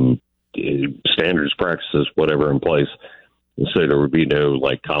some standards, practices, whatever in place, so there would be no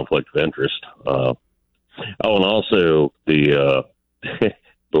like conflict of interest. And also the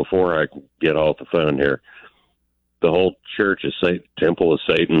before I get off the phone here, the whole church is Temple of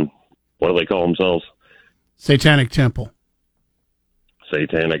Satan. What do they call themselves? Satanic Temple.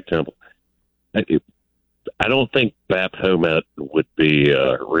 Satanic Temple. I don't think Baphomet would be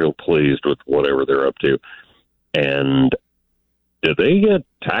real pleased with whatever they're up to. And do they get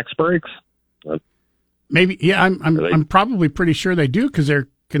tax breaks? Maybe, yeah. I'm probably pretty sure they do, because they're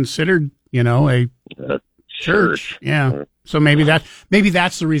considered, a church. Yeah. So maybe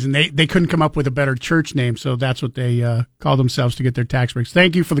that's the reason they couldn't come up with a better church name. So that's what they call themselves to get their tax breaks.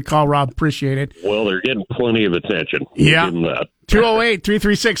 Thank you for the call, Rob. Appreciate it. Well, they're getting plenty of attention. Yeah.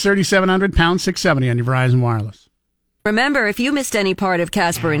 208-336-3700, pound 670 on your Verizon Wireless. Remember, if you missed any part of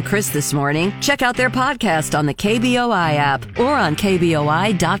Casper and Chris this morning, check out their podcast on the KBOI app or on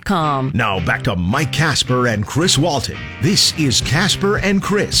KBOI.com. Now back to Mike Casper and Chris Walton. This is Casper and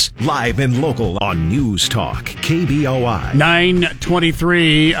Chris, live and local on News Talk, KBOI.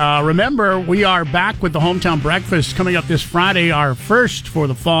 9:23. Remember, we are back with the Hometown Breakfast coming up this Friday, our first for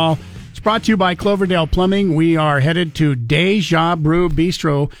the fall. It's brought to you by Cloverdale Plumbing. We are headed to Deja Brew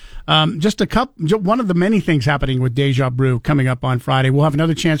Bistro. One of the many things happening with Deja Brew coming up on Friday. We'll have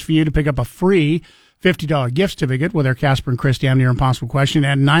another chance for you to pick up a free $50 gift certificate with our Casper and Chris Damn Near Impossible question.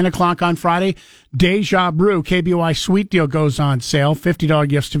 At 9 o'clock on Friday, Deja Brew KBOI Sweet Deal goes on sale. $50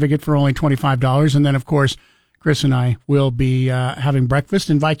 gift certificate for only $25. And then, of course, Chris and I will be having breakfast.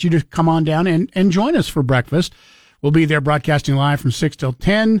 Invite you to come on down and join us for breakfast. We'll be there broadcasting live from 6 till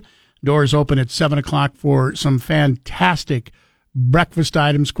 10. Doors open at 7 o'clock for some fantastic breakfast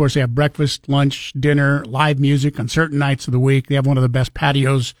items. Of course, they have breakfast, lunch, dinner, live music on certain nights of the week. They have one of the best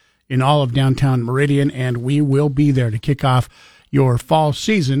patios in all of downtown Meridian, and we will be there to kick off your fall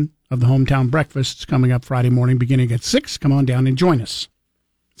season of the Hometown Breakfasts coming up Friday morning beginning at 6. Come on down and join us.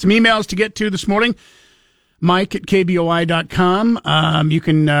 Some emails to get to this morning. Mike at KBOI.com. You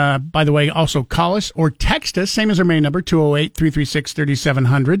can, by the way, also call us or text us, same as our main number,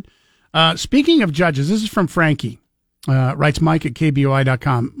 208-336-3700. Speaking of judges, this is from Frankie. Writes Mike at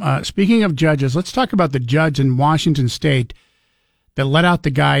KBOI.com. Speaking of judges, let's talk about the judge in Washington State that let out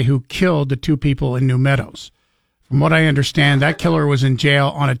the guy who killed the two people in New Meadows. From what I understand, that killer was in jail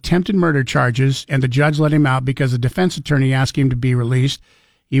on attempted murder charges, and the judge let him out because the defense attorney asked him to be released.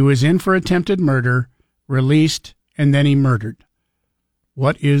 He was in for attempted murder, released, and then he murdered.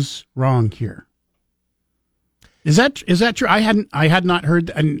 What is wrong here? Is that true? I had not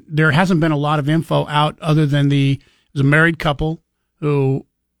heard, and there hasn't been a lot of info out other than it was a married couple who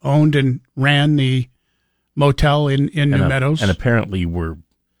owned and ran the motel in New Meadows, and apparently were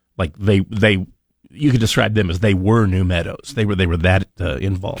like they you could describe them as they were New Meadows. They were that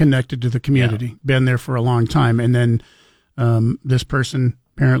involved, connected to the community, been there for a long time, and then this person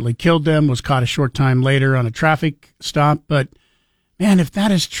apparently killed them. Was caught a short time later on a traffic stop. But man, if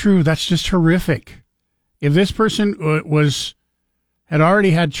that is true, that's just horrific. If this person had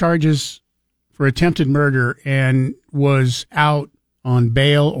already had charges for attempted murder and was out on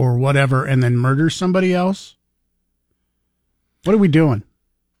bail or whatever, and then murders somebody else, what are we doing?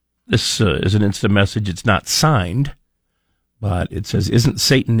 This is an instant message. It's not signed, but it says, "Isn't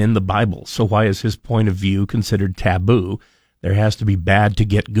Satan in the Bible? So why is his point of view considered taboo? There has to be bad to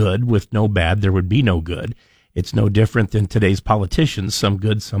get good. With no bad, there would be no good. It's no different than today's politicians, some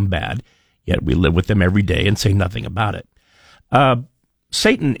good, some bad. Yet we live with them every day and say nothing about it."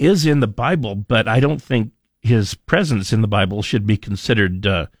 Satan is in the Bible, but I don't think his presence in the Bible should be considered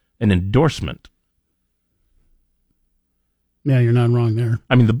an endorsement. Yeah, you're not wrong there.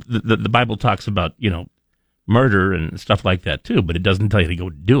 I mean, the Bible talks about, murder and stuff like that too, but it doesn't tell you to go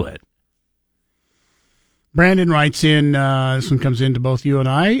do it. Brandon writes in, this one comes in to both you and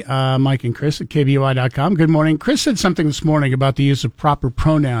I, Mike and Chris at KBOI.com. Good morning. Chris said something this morning about the use of proper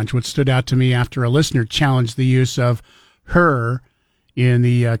pronouns, which stood out to me after a listener challenged the use of her in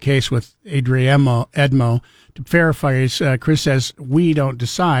the case with Adrienne Edmo. To paraphrase, Chris says, "We don't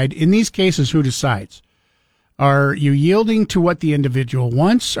decide. In these cases, who decides? Are you yielding to what the individual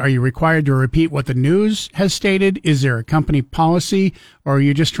wants? Are you required to repeat what the news has stated? Is there a company policy, or are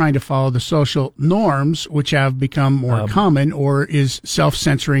you just trying to follow the social norms, which have become more common, or is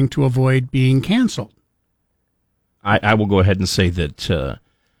self-censoring to avoid being canceled? I will go ahead and say that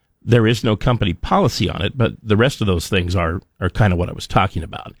there is no company policy on it, but the rest of those things are kind of what I was talking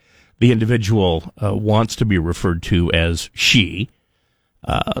about. The individual wants to be referred to as she.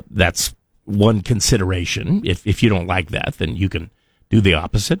 That's one consideration. If you don't like that, then you can do the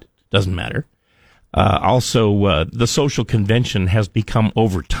opposite. Doesn't matter. Also, the social convention has become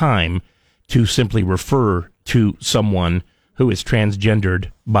over time to simply refer to someone who is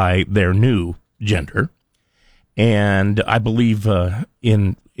transgendered by their new gender. And I believe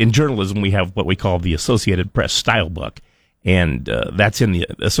in journalism we have what we call the Associated Press Style Book, and that's in the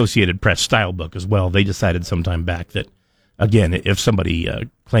Associated Press Style Book as well. They decided some time back that, again, if somebody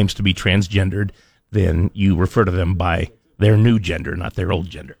claims to be transgendered, then you refer to them by their new gender, not their old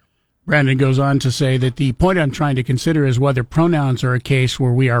gender. Brandon goes on to say that the point I'm trying to consider is whether pronouns are a case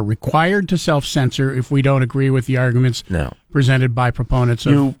where we are required to self-censor if we don't agree with the arguments presented by proponents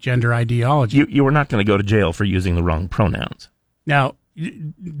of gender ideology. You are not going to go to jail for using the wrong pronouns. Now,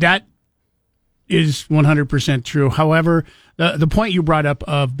 that is 100% true. However, the point you brought up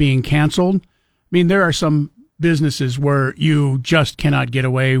of being canceled, I mean, there are some businesses where you just cannot get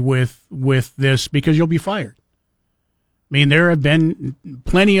away with this because you'll be fired. I mean, there have been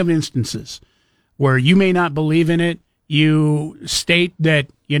plenty of instances where you may not believe in it. You state that,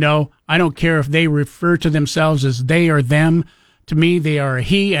 I don't care if they refer to themselves as they or them. To me, they are a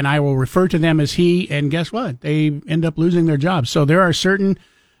he, and I will refer to them as he. And guess what? They end up losing their jobs. So there are certain,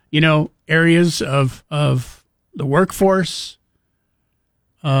 areas of the workforce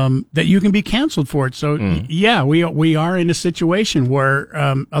that you can be canceled for it. So, we are in a situation where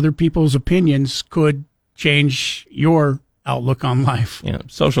other people's opinions could change your outlook on life.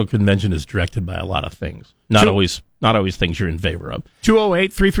 Social convention is directed by a lot of things. Not always things you're in favor of.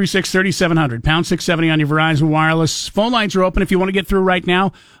 208-336-3700, pound 670 on your Verizon Wireless. Phone lines are open if you want to get through right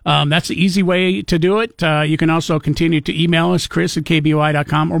now. That's the easy way to do it. You can also continue to email us,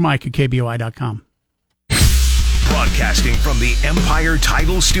 Chris@KBOI.com or Mike@KBOI.com. Broadcasting from the Empire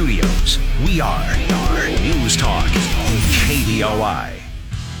Title Studios, we are News Talk, KBOI.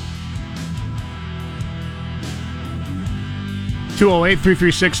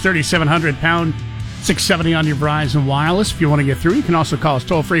 208-336-3700, pound 670 on your Verizon Wireless. If you want to get through, you can also call us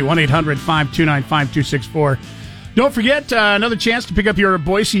toll-free, 1-800-529-5264. Don't forget, another chance to pick up your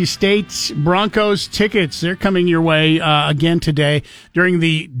Boise State Broncos tickets. They're coming your way again today during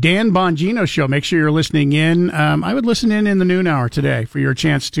the Dan Bongino Show. Make sure you're listening in. I would listen in the noon hour today for your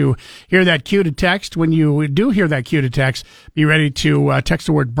chance to hear that cue to text. When you do hear that cue to text, be ready to text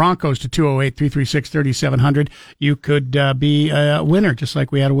the word Broncos to 208-336-3700. You could be a winner, just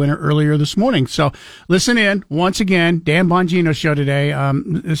like we had a winner earlier this morning. So listen in. Once again, Dan Bongino Show today,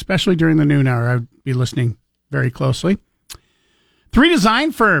 especially during the noon hour. I'd be listening very closely. 3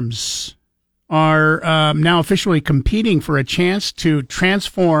 design firms are now officially competing for a chance to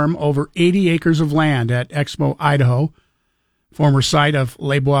transform over 80 acres of land at Exmo, Idaho, former site of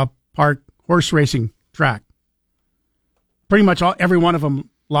Les Bois Park horse racing track. Pretty much every one of them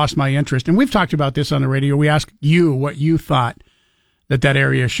lost my interest. And we've talked about this on the radio. We asked you what you thought that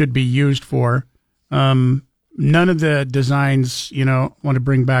area should be used for. None of the designs, want to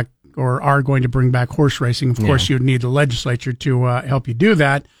bring back or are going to bring back horse racing. Of course, you'd need the legislature to help you do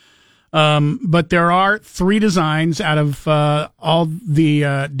that. But there are 3 designs out of all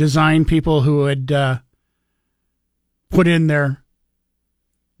the design people who had put in their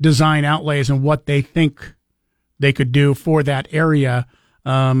design outlays and what they think they could do for that area.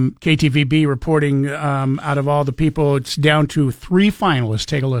 KTVB reporting out of all the people, it's down to 3 finalists.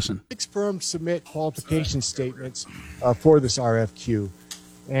 Take a listen. 6 firms submit qualification statements for this RFQ.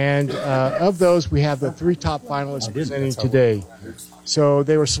 And of those, we have the 3 top finalists presenting today. So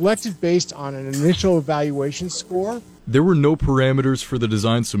they were selected based on an initial evaluation score. There were no parameters for the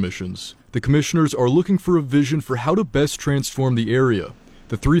design submissions. The commissioners are looking for a vision for how to best transform the area.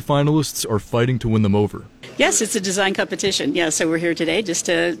 The 3 finalists are fighting to win them over. Yes, it's a design competition. Yeah, so we're here today just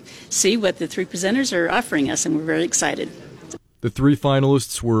to see what the 3 presenters are offering us, and we're very excited. The 3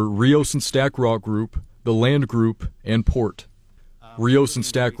 finalists were Rios and Stack Rock Group, the Land Group, and Port. Rios and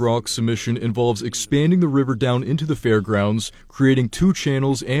Stack Rock's submission involves expanding the river down into the fairgrounds, creating 2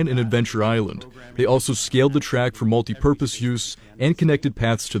 channels and an adventure island. They also scaled the track for multi-purpose use and connected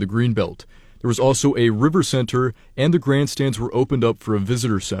paths to the Greenbelt. There was also a river center, and the grandstands were opened up for a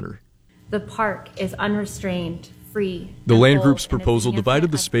visitor center. The park is unrestrained free. The land group's proposal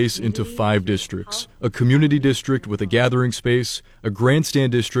divided the space into 5 districts: a community district with a gathering space, a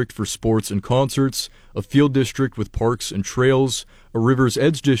grandstand district for sports and concerts, a field district with parks and trails, a river's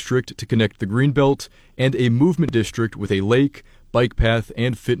edge district to connect the greenbelt, and a movement district with a lake, bike path,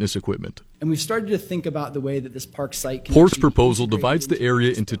 and fitness equipment. And we've started to think about the way that this park site can Port's proposal divides the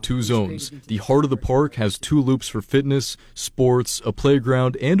area into 2 zones. The heart of the park has 2 loops for fitness, sports, a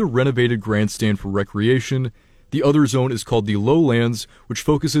playground, and a renovated grandstand for recreation. The other zone is called the Lowlands, which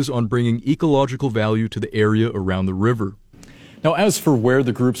focuses on bringing ecological value to the area around the river. Now, as for where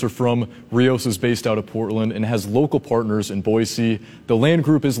the groups are from, Rios is based out of Portland and has local partners in Boise. The Land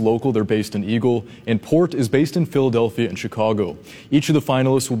Group is local, they're based in Eagle, and Port is based in Philadelphia and Chicago. Each of the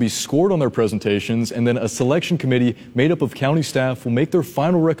finalists will be scored on their presentations, and then a selection committee made up of county staff will make their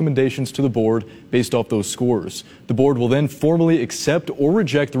final recommendations to the board based off those scores. The board will then formally accept or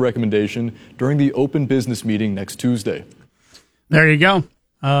reject the recommendation during the open business meeting next Tuesday. There you go.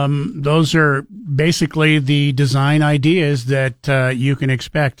 Those are basically the design ideas that you can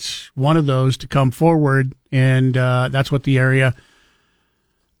expect one of those to come forward, and that's what the area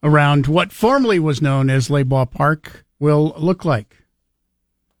around what formerly was known as Leybois Park will look like.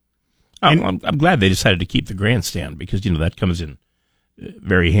 I'm glad they decided to keep the grandstand because, that comes in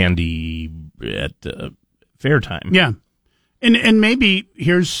very handy at fair time. Yeah. And maybe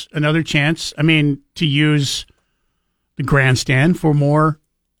here's another chance, to use the grandstand for more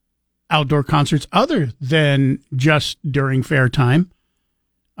outdoor concerts other than just during fair time.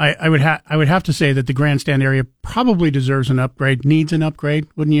 I would have to say that the grandstand area probably deserves an upgrade, needs an upgrade,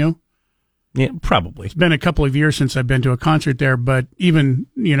 wouldn't you? Yeah, probably. It's been a couple of years since I've been to a concert there, but even,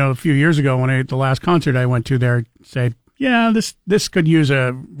 a few years ago when the last concert I went to there, say, yeah, this could use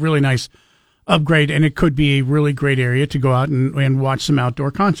a really nice upgrade, and it could be a really great area to go out and watch some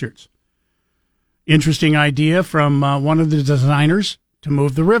outdoor concerts. Interesting idea from one of the designers to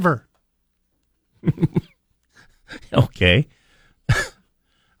move the river. Okay.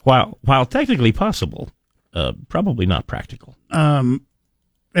 While technically possible, probably not practical. And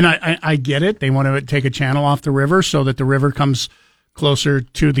I get it. They want to take a channel off the river so that the river comes closer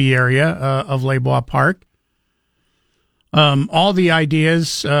to the area of Leybois Park. All the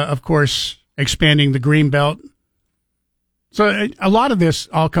ideas, of course, expanding the greenbelt. So a lot of this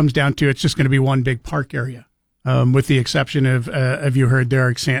all comes down to it's just going to be one big park area, with the exception of you heard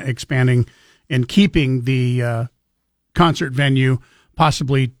they're expanding and keeping the concert venue,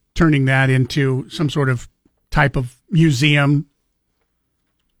 possibly turning that into some sort of type of museum.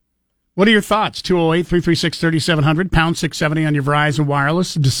 What are your thoughts? 208-336-3700, pound 670 on your Verizon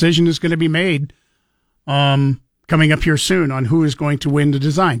Wireless. The decision is going to be made coming up here soon on who is going to win the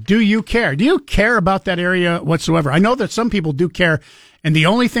design. Do you care? Do you care about that area whatsoever? I know that some people do care, and the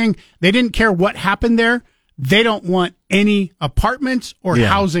only thing, they didn't care what happened there. They don't want any apartments or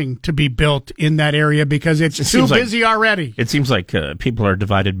housing to be built in that area because it's too busy already. It seems like people are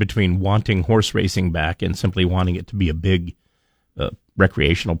divided between wanting horse racing back and simply wanting it to be a big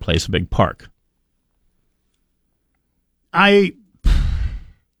recreational place, a big park. Like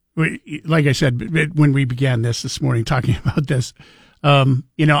I said, when we began this morning talking about this,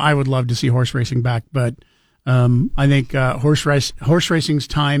 I would love to see horse racing back, but I think horse racing's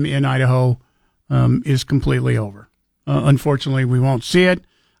time in Idaho is completely over. Unfortunately, we won't see it.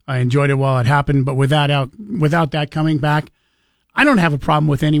 I enjoyed it while it happened, but without that coming back, I don't have a problem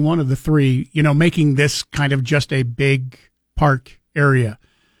with any one of the three, making this kind of just a big park area.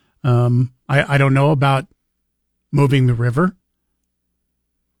 I don't know about moving the river,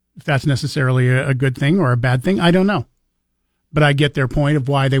 if that's necessarily a good thing or a bad thing. I don't know. But I get their point of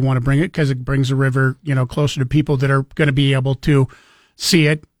why they want to bring it, because it brings the river, closer to people that are going to be able to see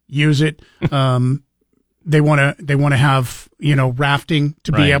it, use it. They want to have, rafting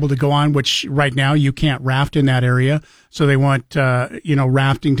to be able to go on, which right now you can't raft in that area. So they want,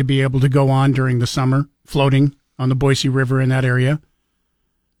 rafting to be able to go on during the summer, floating on the Boise River in that area.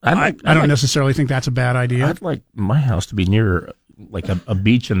 I don't necessarily think that's a bad idea. I'd like my house to be near like a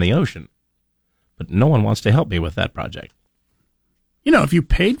beach in the ocean, but no one wants to help me with that project. If you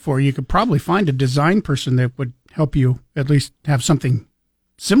paid for it, you could probably find a design person that would help you at least have something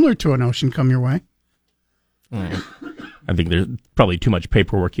similar to an ocean come your way. I think there's probably too much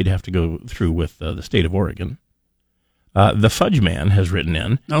paperwork you'd have to go through with the state of Oregon. The Fudge Man has written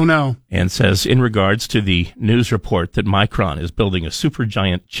in. Oh, no. And says, in regards to the news report that Micron is building a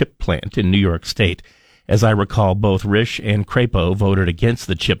supergiant chip plant in New York State, as I recall, both Risch and Crapo voted against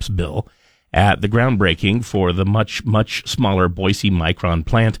the CHIPS bill. At the groundbreaking for the much, much smaller Boise Micron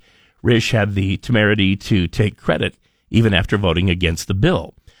plant, Risch had the temerity to take credit even after voting against the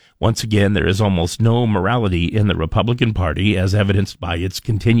bill. Once again, there is almost no morality in the Republican Party, as evidenced by its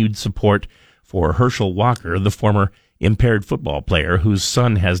continued support for Herschel Walker, the former impaired football player whose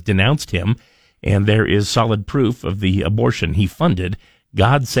son has denounced him, and there is solid proof of the abortion he funded.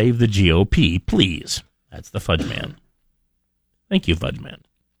 God save the GOP, please. That's the Fudge Man. Thank you, Fudge Man.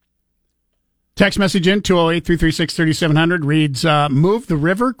 Text message in 208-336-3700 reads, move the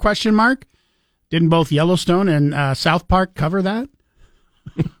river, ? Didn't both Yellowstone and South Park cover that?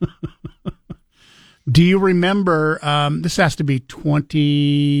 Do you remember, this has to be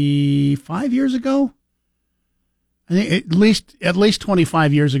 25 years ago? I think at least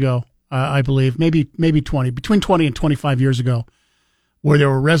 25 years ago, I believe, maybe 20, between 20 and 25 years ago, where there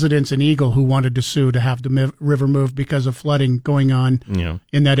were residents in Eagle who wanted to sue to have the river moved because of flooding going on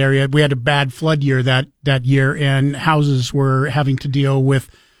in that area. We had a bad flood year that year, and houses were having to deal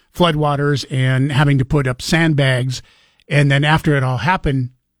with floodwaters and having to put up sandbags. And then after it all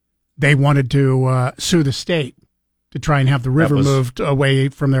happened, they wanted to sue the state to try and have the river moved away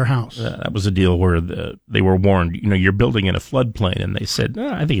from their house. That was a deal where they were warned, you're building in a floodplain, and they said,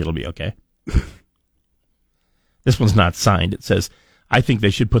 I think it'll be okay. This one's not signed. It says, I think they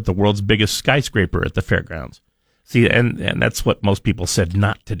should put the world's biggest skyscraper at the fairgrounds. See, and that's what most people said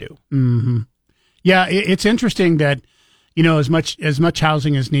not to do. Mm-hmm. Yeah, it's interesting that, as much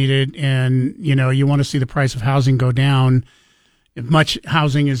housing is needed, and, you want to see the price of housing go down, if much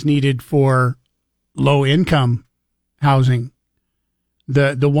housing is needed for low-income housing,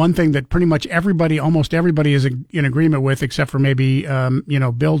 the one thing that pretty much almost everybody is in agreement with, except for maybe,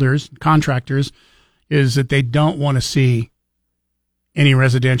 builders, contractors, is that they don't want to see any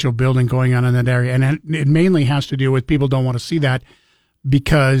residential building going on in that area. And it mainly has to do with people don't want to see that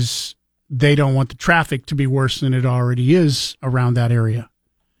because they don't want the traffic to be worse than it already is around that area.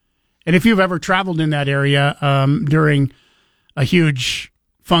 And if you've ever traveled in that area during a huge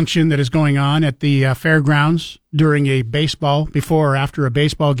function that is going on at the fairgrounds, during before or after a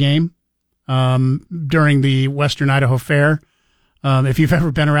baseball game, during the Western Idaho Fair, if you've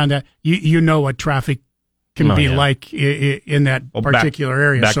ever been around that, you know what traffic can be like in that particular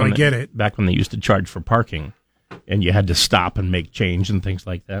area, so I get it. Back when they used to charge for parking, and you had to stop and make change and things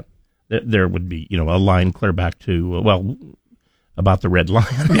like that, there would be, a line clear back to, about the red line,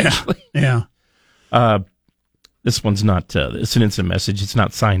 actually. Yeah. This one's not, it's an instant message. It's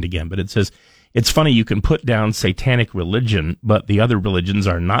not signed again, but it says, it's funny you can put down satanic religion, but the other religions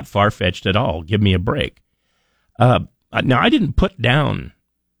are not far-fetched at all. Give me a break. Now, I didn't put down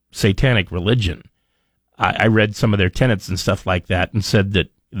satanic religion. I read some of their tenets and stuff like that and said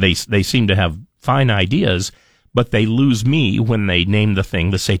that they seem to have fine ideas, but they lose me when they name the thing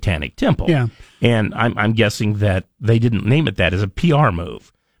the Satanic Temple. Yeah. And I'm guessing that they didn't name it that as a PR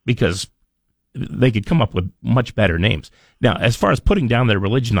move because they could come up with much better names. Now, as far as putting down their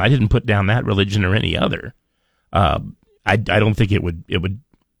religion, I didn't put down that religion or any other. I don't think it would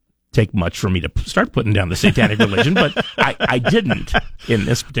take much for me to start putting down the satanic religion, but I didn't in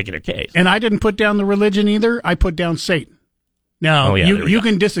this particular case. And I didn't put down the religion either. I put down Satan. Now, you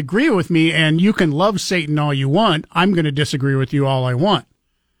can disagree with me, and you can love Satan all you want. I'm going to disagree with you all I want.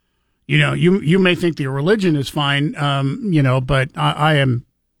 You may think the religion is fine, but I am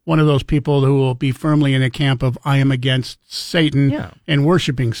one of those people who will be firmly in the camp of I am against Satan and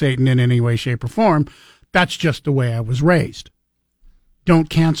worshiping Satan in any way, shape, or form. That's just the way I was raised. Don't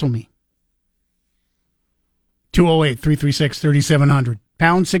cancel me. 208-336-3700.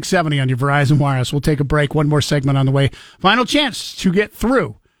 Pound 670 on your Verizon Wireless. We'll take a break. One more segment on the way. Final chance to get through.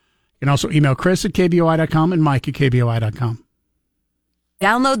 You can also email Chris at KBOI.com and Mike at KBOI.com.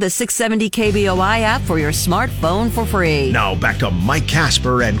 Download the 670 KBOI app for your smartphone for free. Now back to Mike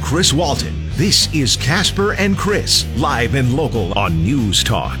Casper and Chris Walton. This is Casper and Chris, live and local on News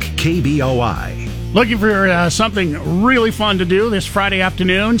Talk, KBOI. Looking for something really fun to do this Friday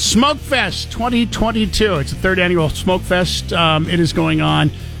afternoon? Smokefest 2022. It's the third annual Smokefest. It is going on.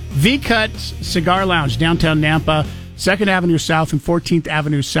 V-Cut Cigar Lounge, downtown Nampa, 2nd Avenue South and 14th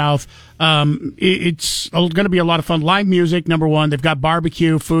Avenue South. It's going to be a lot of fun. Live music, number one. They've got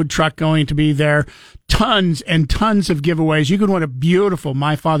barbecue, food truck going to be there. Tons and tons of giveaways. You can win a beautiful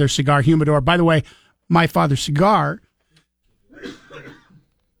My Father Cigar Humidor. By the way, My Father Cigar,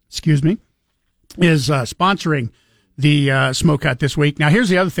 is sponsoring the Smoke Hut this week. Now, here's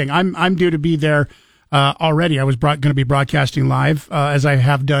the other thing. I'm due to be there already. I was going to be broadcasting live, as I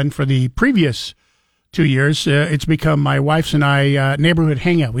have done for the previous 2 years. It's become my wife's and I neighborhood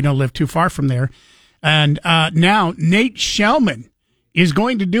hangout. We don't live too far from there. And now Nate Shellman is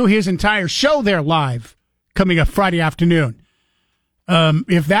going to do his entire show there live coming up Friday afternoon.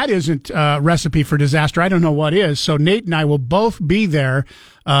 If that isn't a recipe for disaster, I don't know what is. So Nate and I will both be there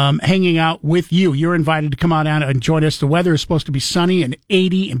hanging out with you. You're invited to come on out and join us. The weather is supposed to be sunny and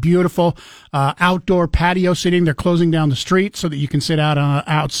 80 and beautiful. Outdoor patio seating. They're closing down the street so that you can sit out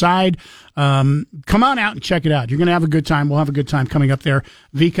outside. Come on out and check it out. You're going to have a good time. We'll have a good time coming up there.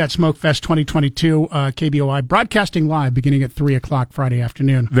 VCAT Smoke Fest 2022, KBOI, broadcasting live beginning at 3 o'clock Friday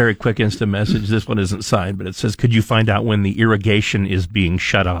afternoon. Very quick instant message. This one isn't signed, but it says, could you find out when the irrigation is being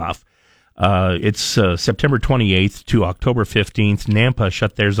shut off? It's September 28th to October 15th. Nampa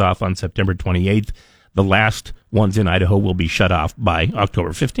shut theirs off on September 28th. The last ones in Idaho will be shut off by October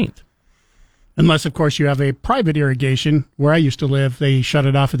 15th. Unless, of course, you have a private irrigation. Where I used to live, they shut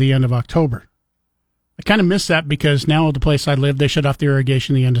it off at the end of October. I kind of miss that because now at the place I live, they shut off the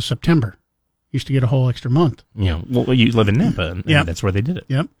irrigation the end of September. Used to get a whole extra month. Yeah, well, you live in Nampa, and that's where they did it.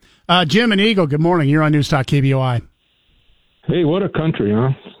 Yep. Jim and Eagle, good morning. You're on News Talk KBOI. Hey, what a country,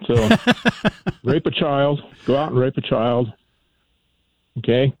 huh? So, rape a child, go out and rape a child.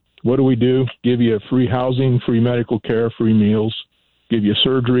 Okay, what do? Give you free housing, free medical care, free meals, give you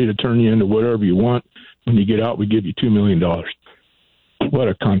surgery to turn you into whatever you want. When you get out, we give you $2 million. What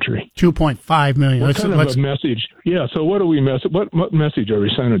a country. $2.5 million. What kind of a message? Yeah, so what do we what message are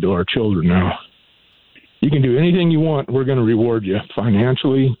we sending to our children now? You can do anything you want. We're going to reward you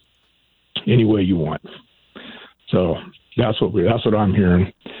financially any way you want. So that's what I'm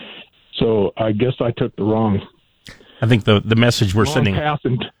hearing. So I guess I took the wrong. I think the message we're sending.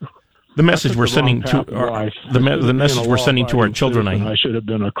 The message we're sending to our the message we're sending to our children. I should have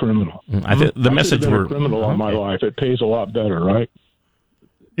been a criminal. The message we're a criminal all my life. It pays a lot better, right?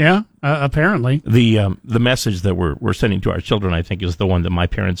 Yeah, apparently. The message that we're sending to our children, I think, is the one that my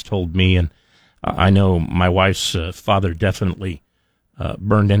parents told me, and I know my wife's father definitely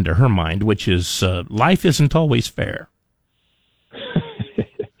burned into her mind, which is life isn't always fair.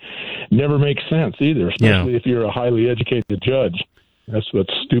 Never makes sense either, especially if you're a highly educated judge. That's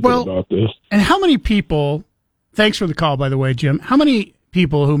what's stupid about this. And how many people, thanks for the call, by the way, Jim, how many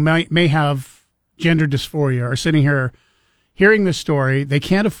people who may have gender dysphoria are sitting here hearing this story? They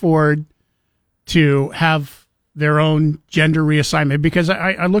can't afford to have their own gender reassignment, because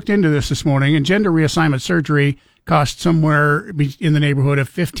I looked into this morning, and gender reassignment surgery costs somewhere in the neighborhood of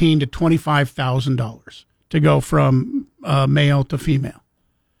 $15,000 to $25,000 to go from male to female.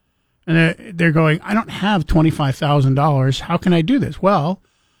 And they're going, I don't have $25,000. How can I do this? Well,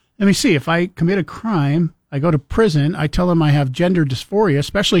 let me see. If I commit a crime, I go to prison, I tell them I have gender dysphoria,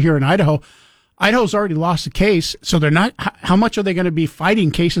 especially here in Idaho. Idaho's already lost a case, so they're not. How much are they going to be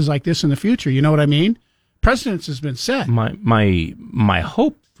fighting cases like this in the future? You know what I mean? Precedence has been set. My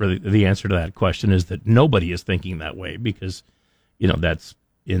hope for the answer to that question is that nobody is thinking that way, because, that's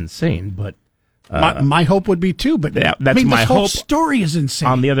insane. But my hope would be too. But that's my hope. The whole story is insane.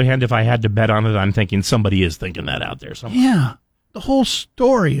 On the other hand, if I had to bet on it, I'm thinking somebody is thinking that out there somewhere. Yeah, the whole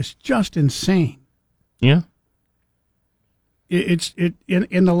story is just insane. Yeah, it's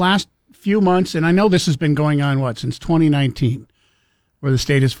in the last few months, and I know this has been going on since 2019, where the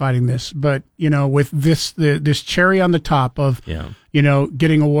state is fighting this. But with this cherry on the top of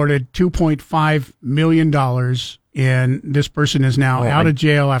getting awarded $2.5 million, and this person is now out of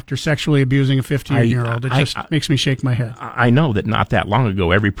jail after sexually abusing a 15-year-old. It just makes me shake my head. I know that not that long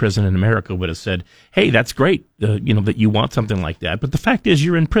ago, every prison in America would have said, "Hey, that's great, that you want something like that, but the fact is,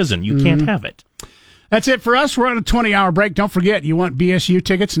 you're in prison. You can't have it." That's it for us. We're on a 20-hour break. Don't forget, you want BSU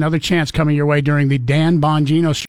tickets? Another chance coming your way during the Dan Bongino Show.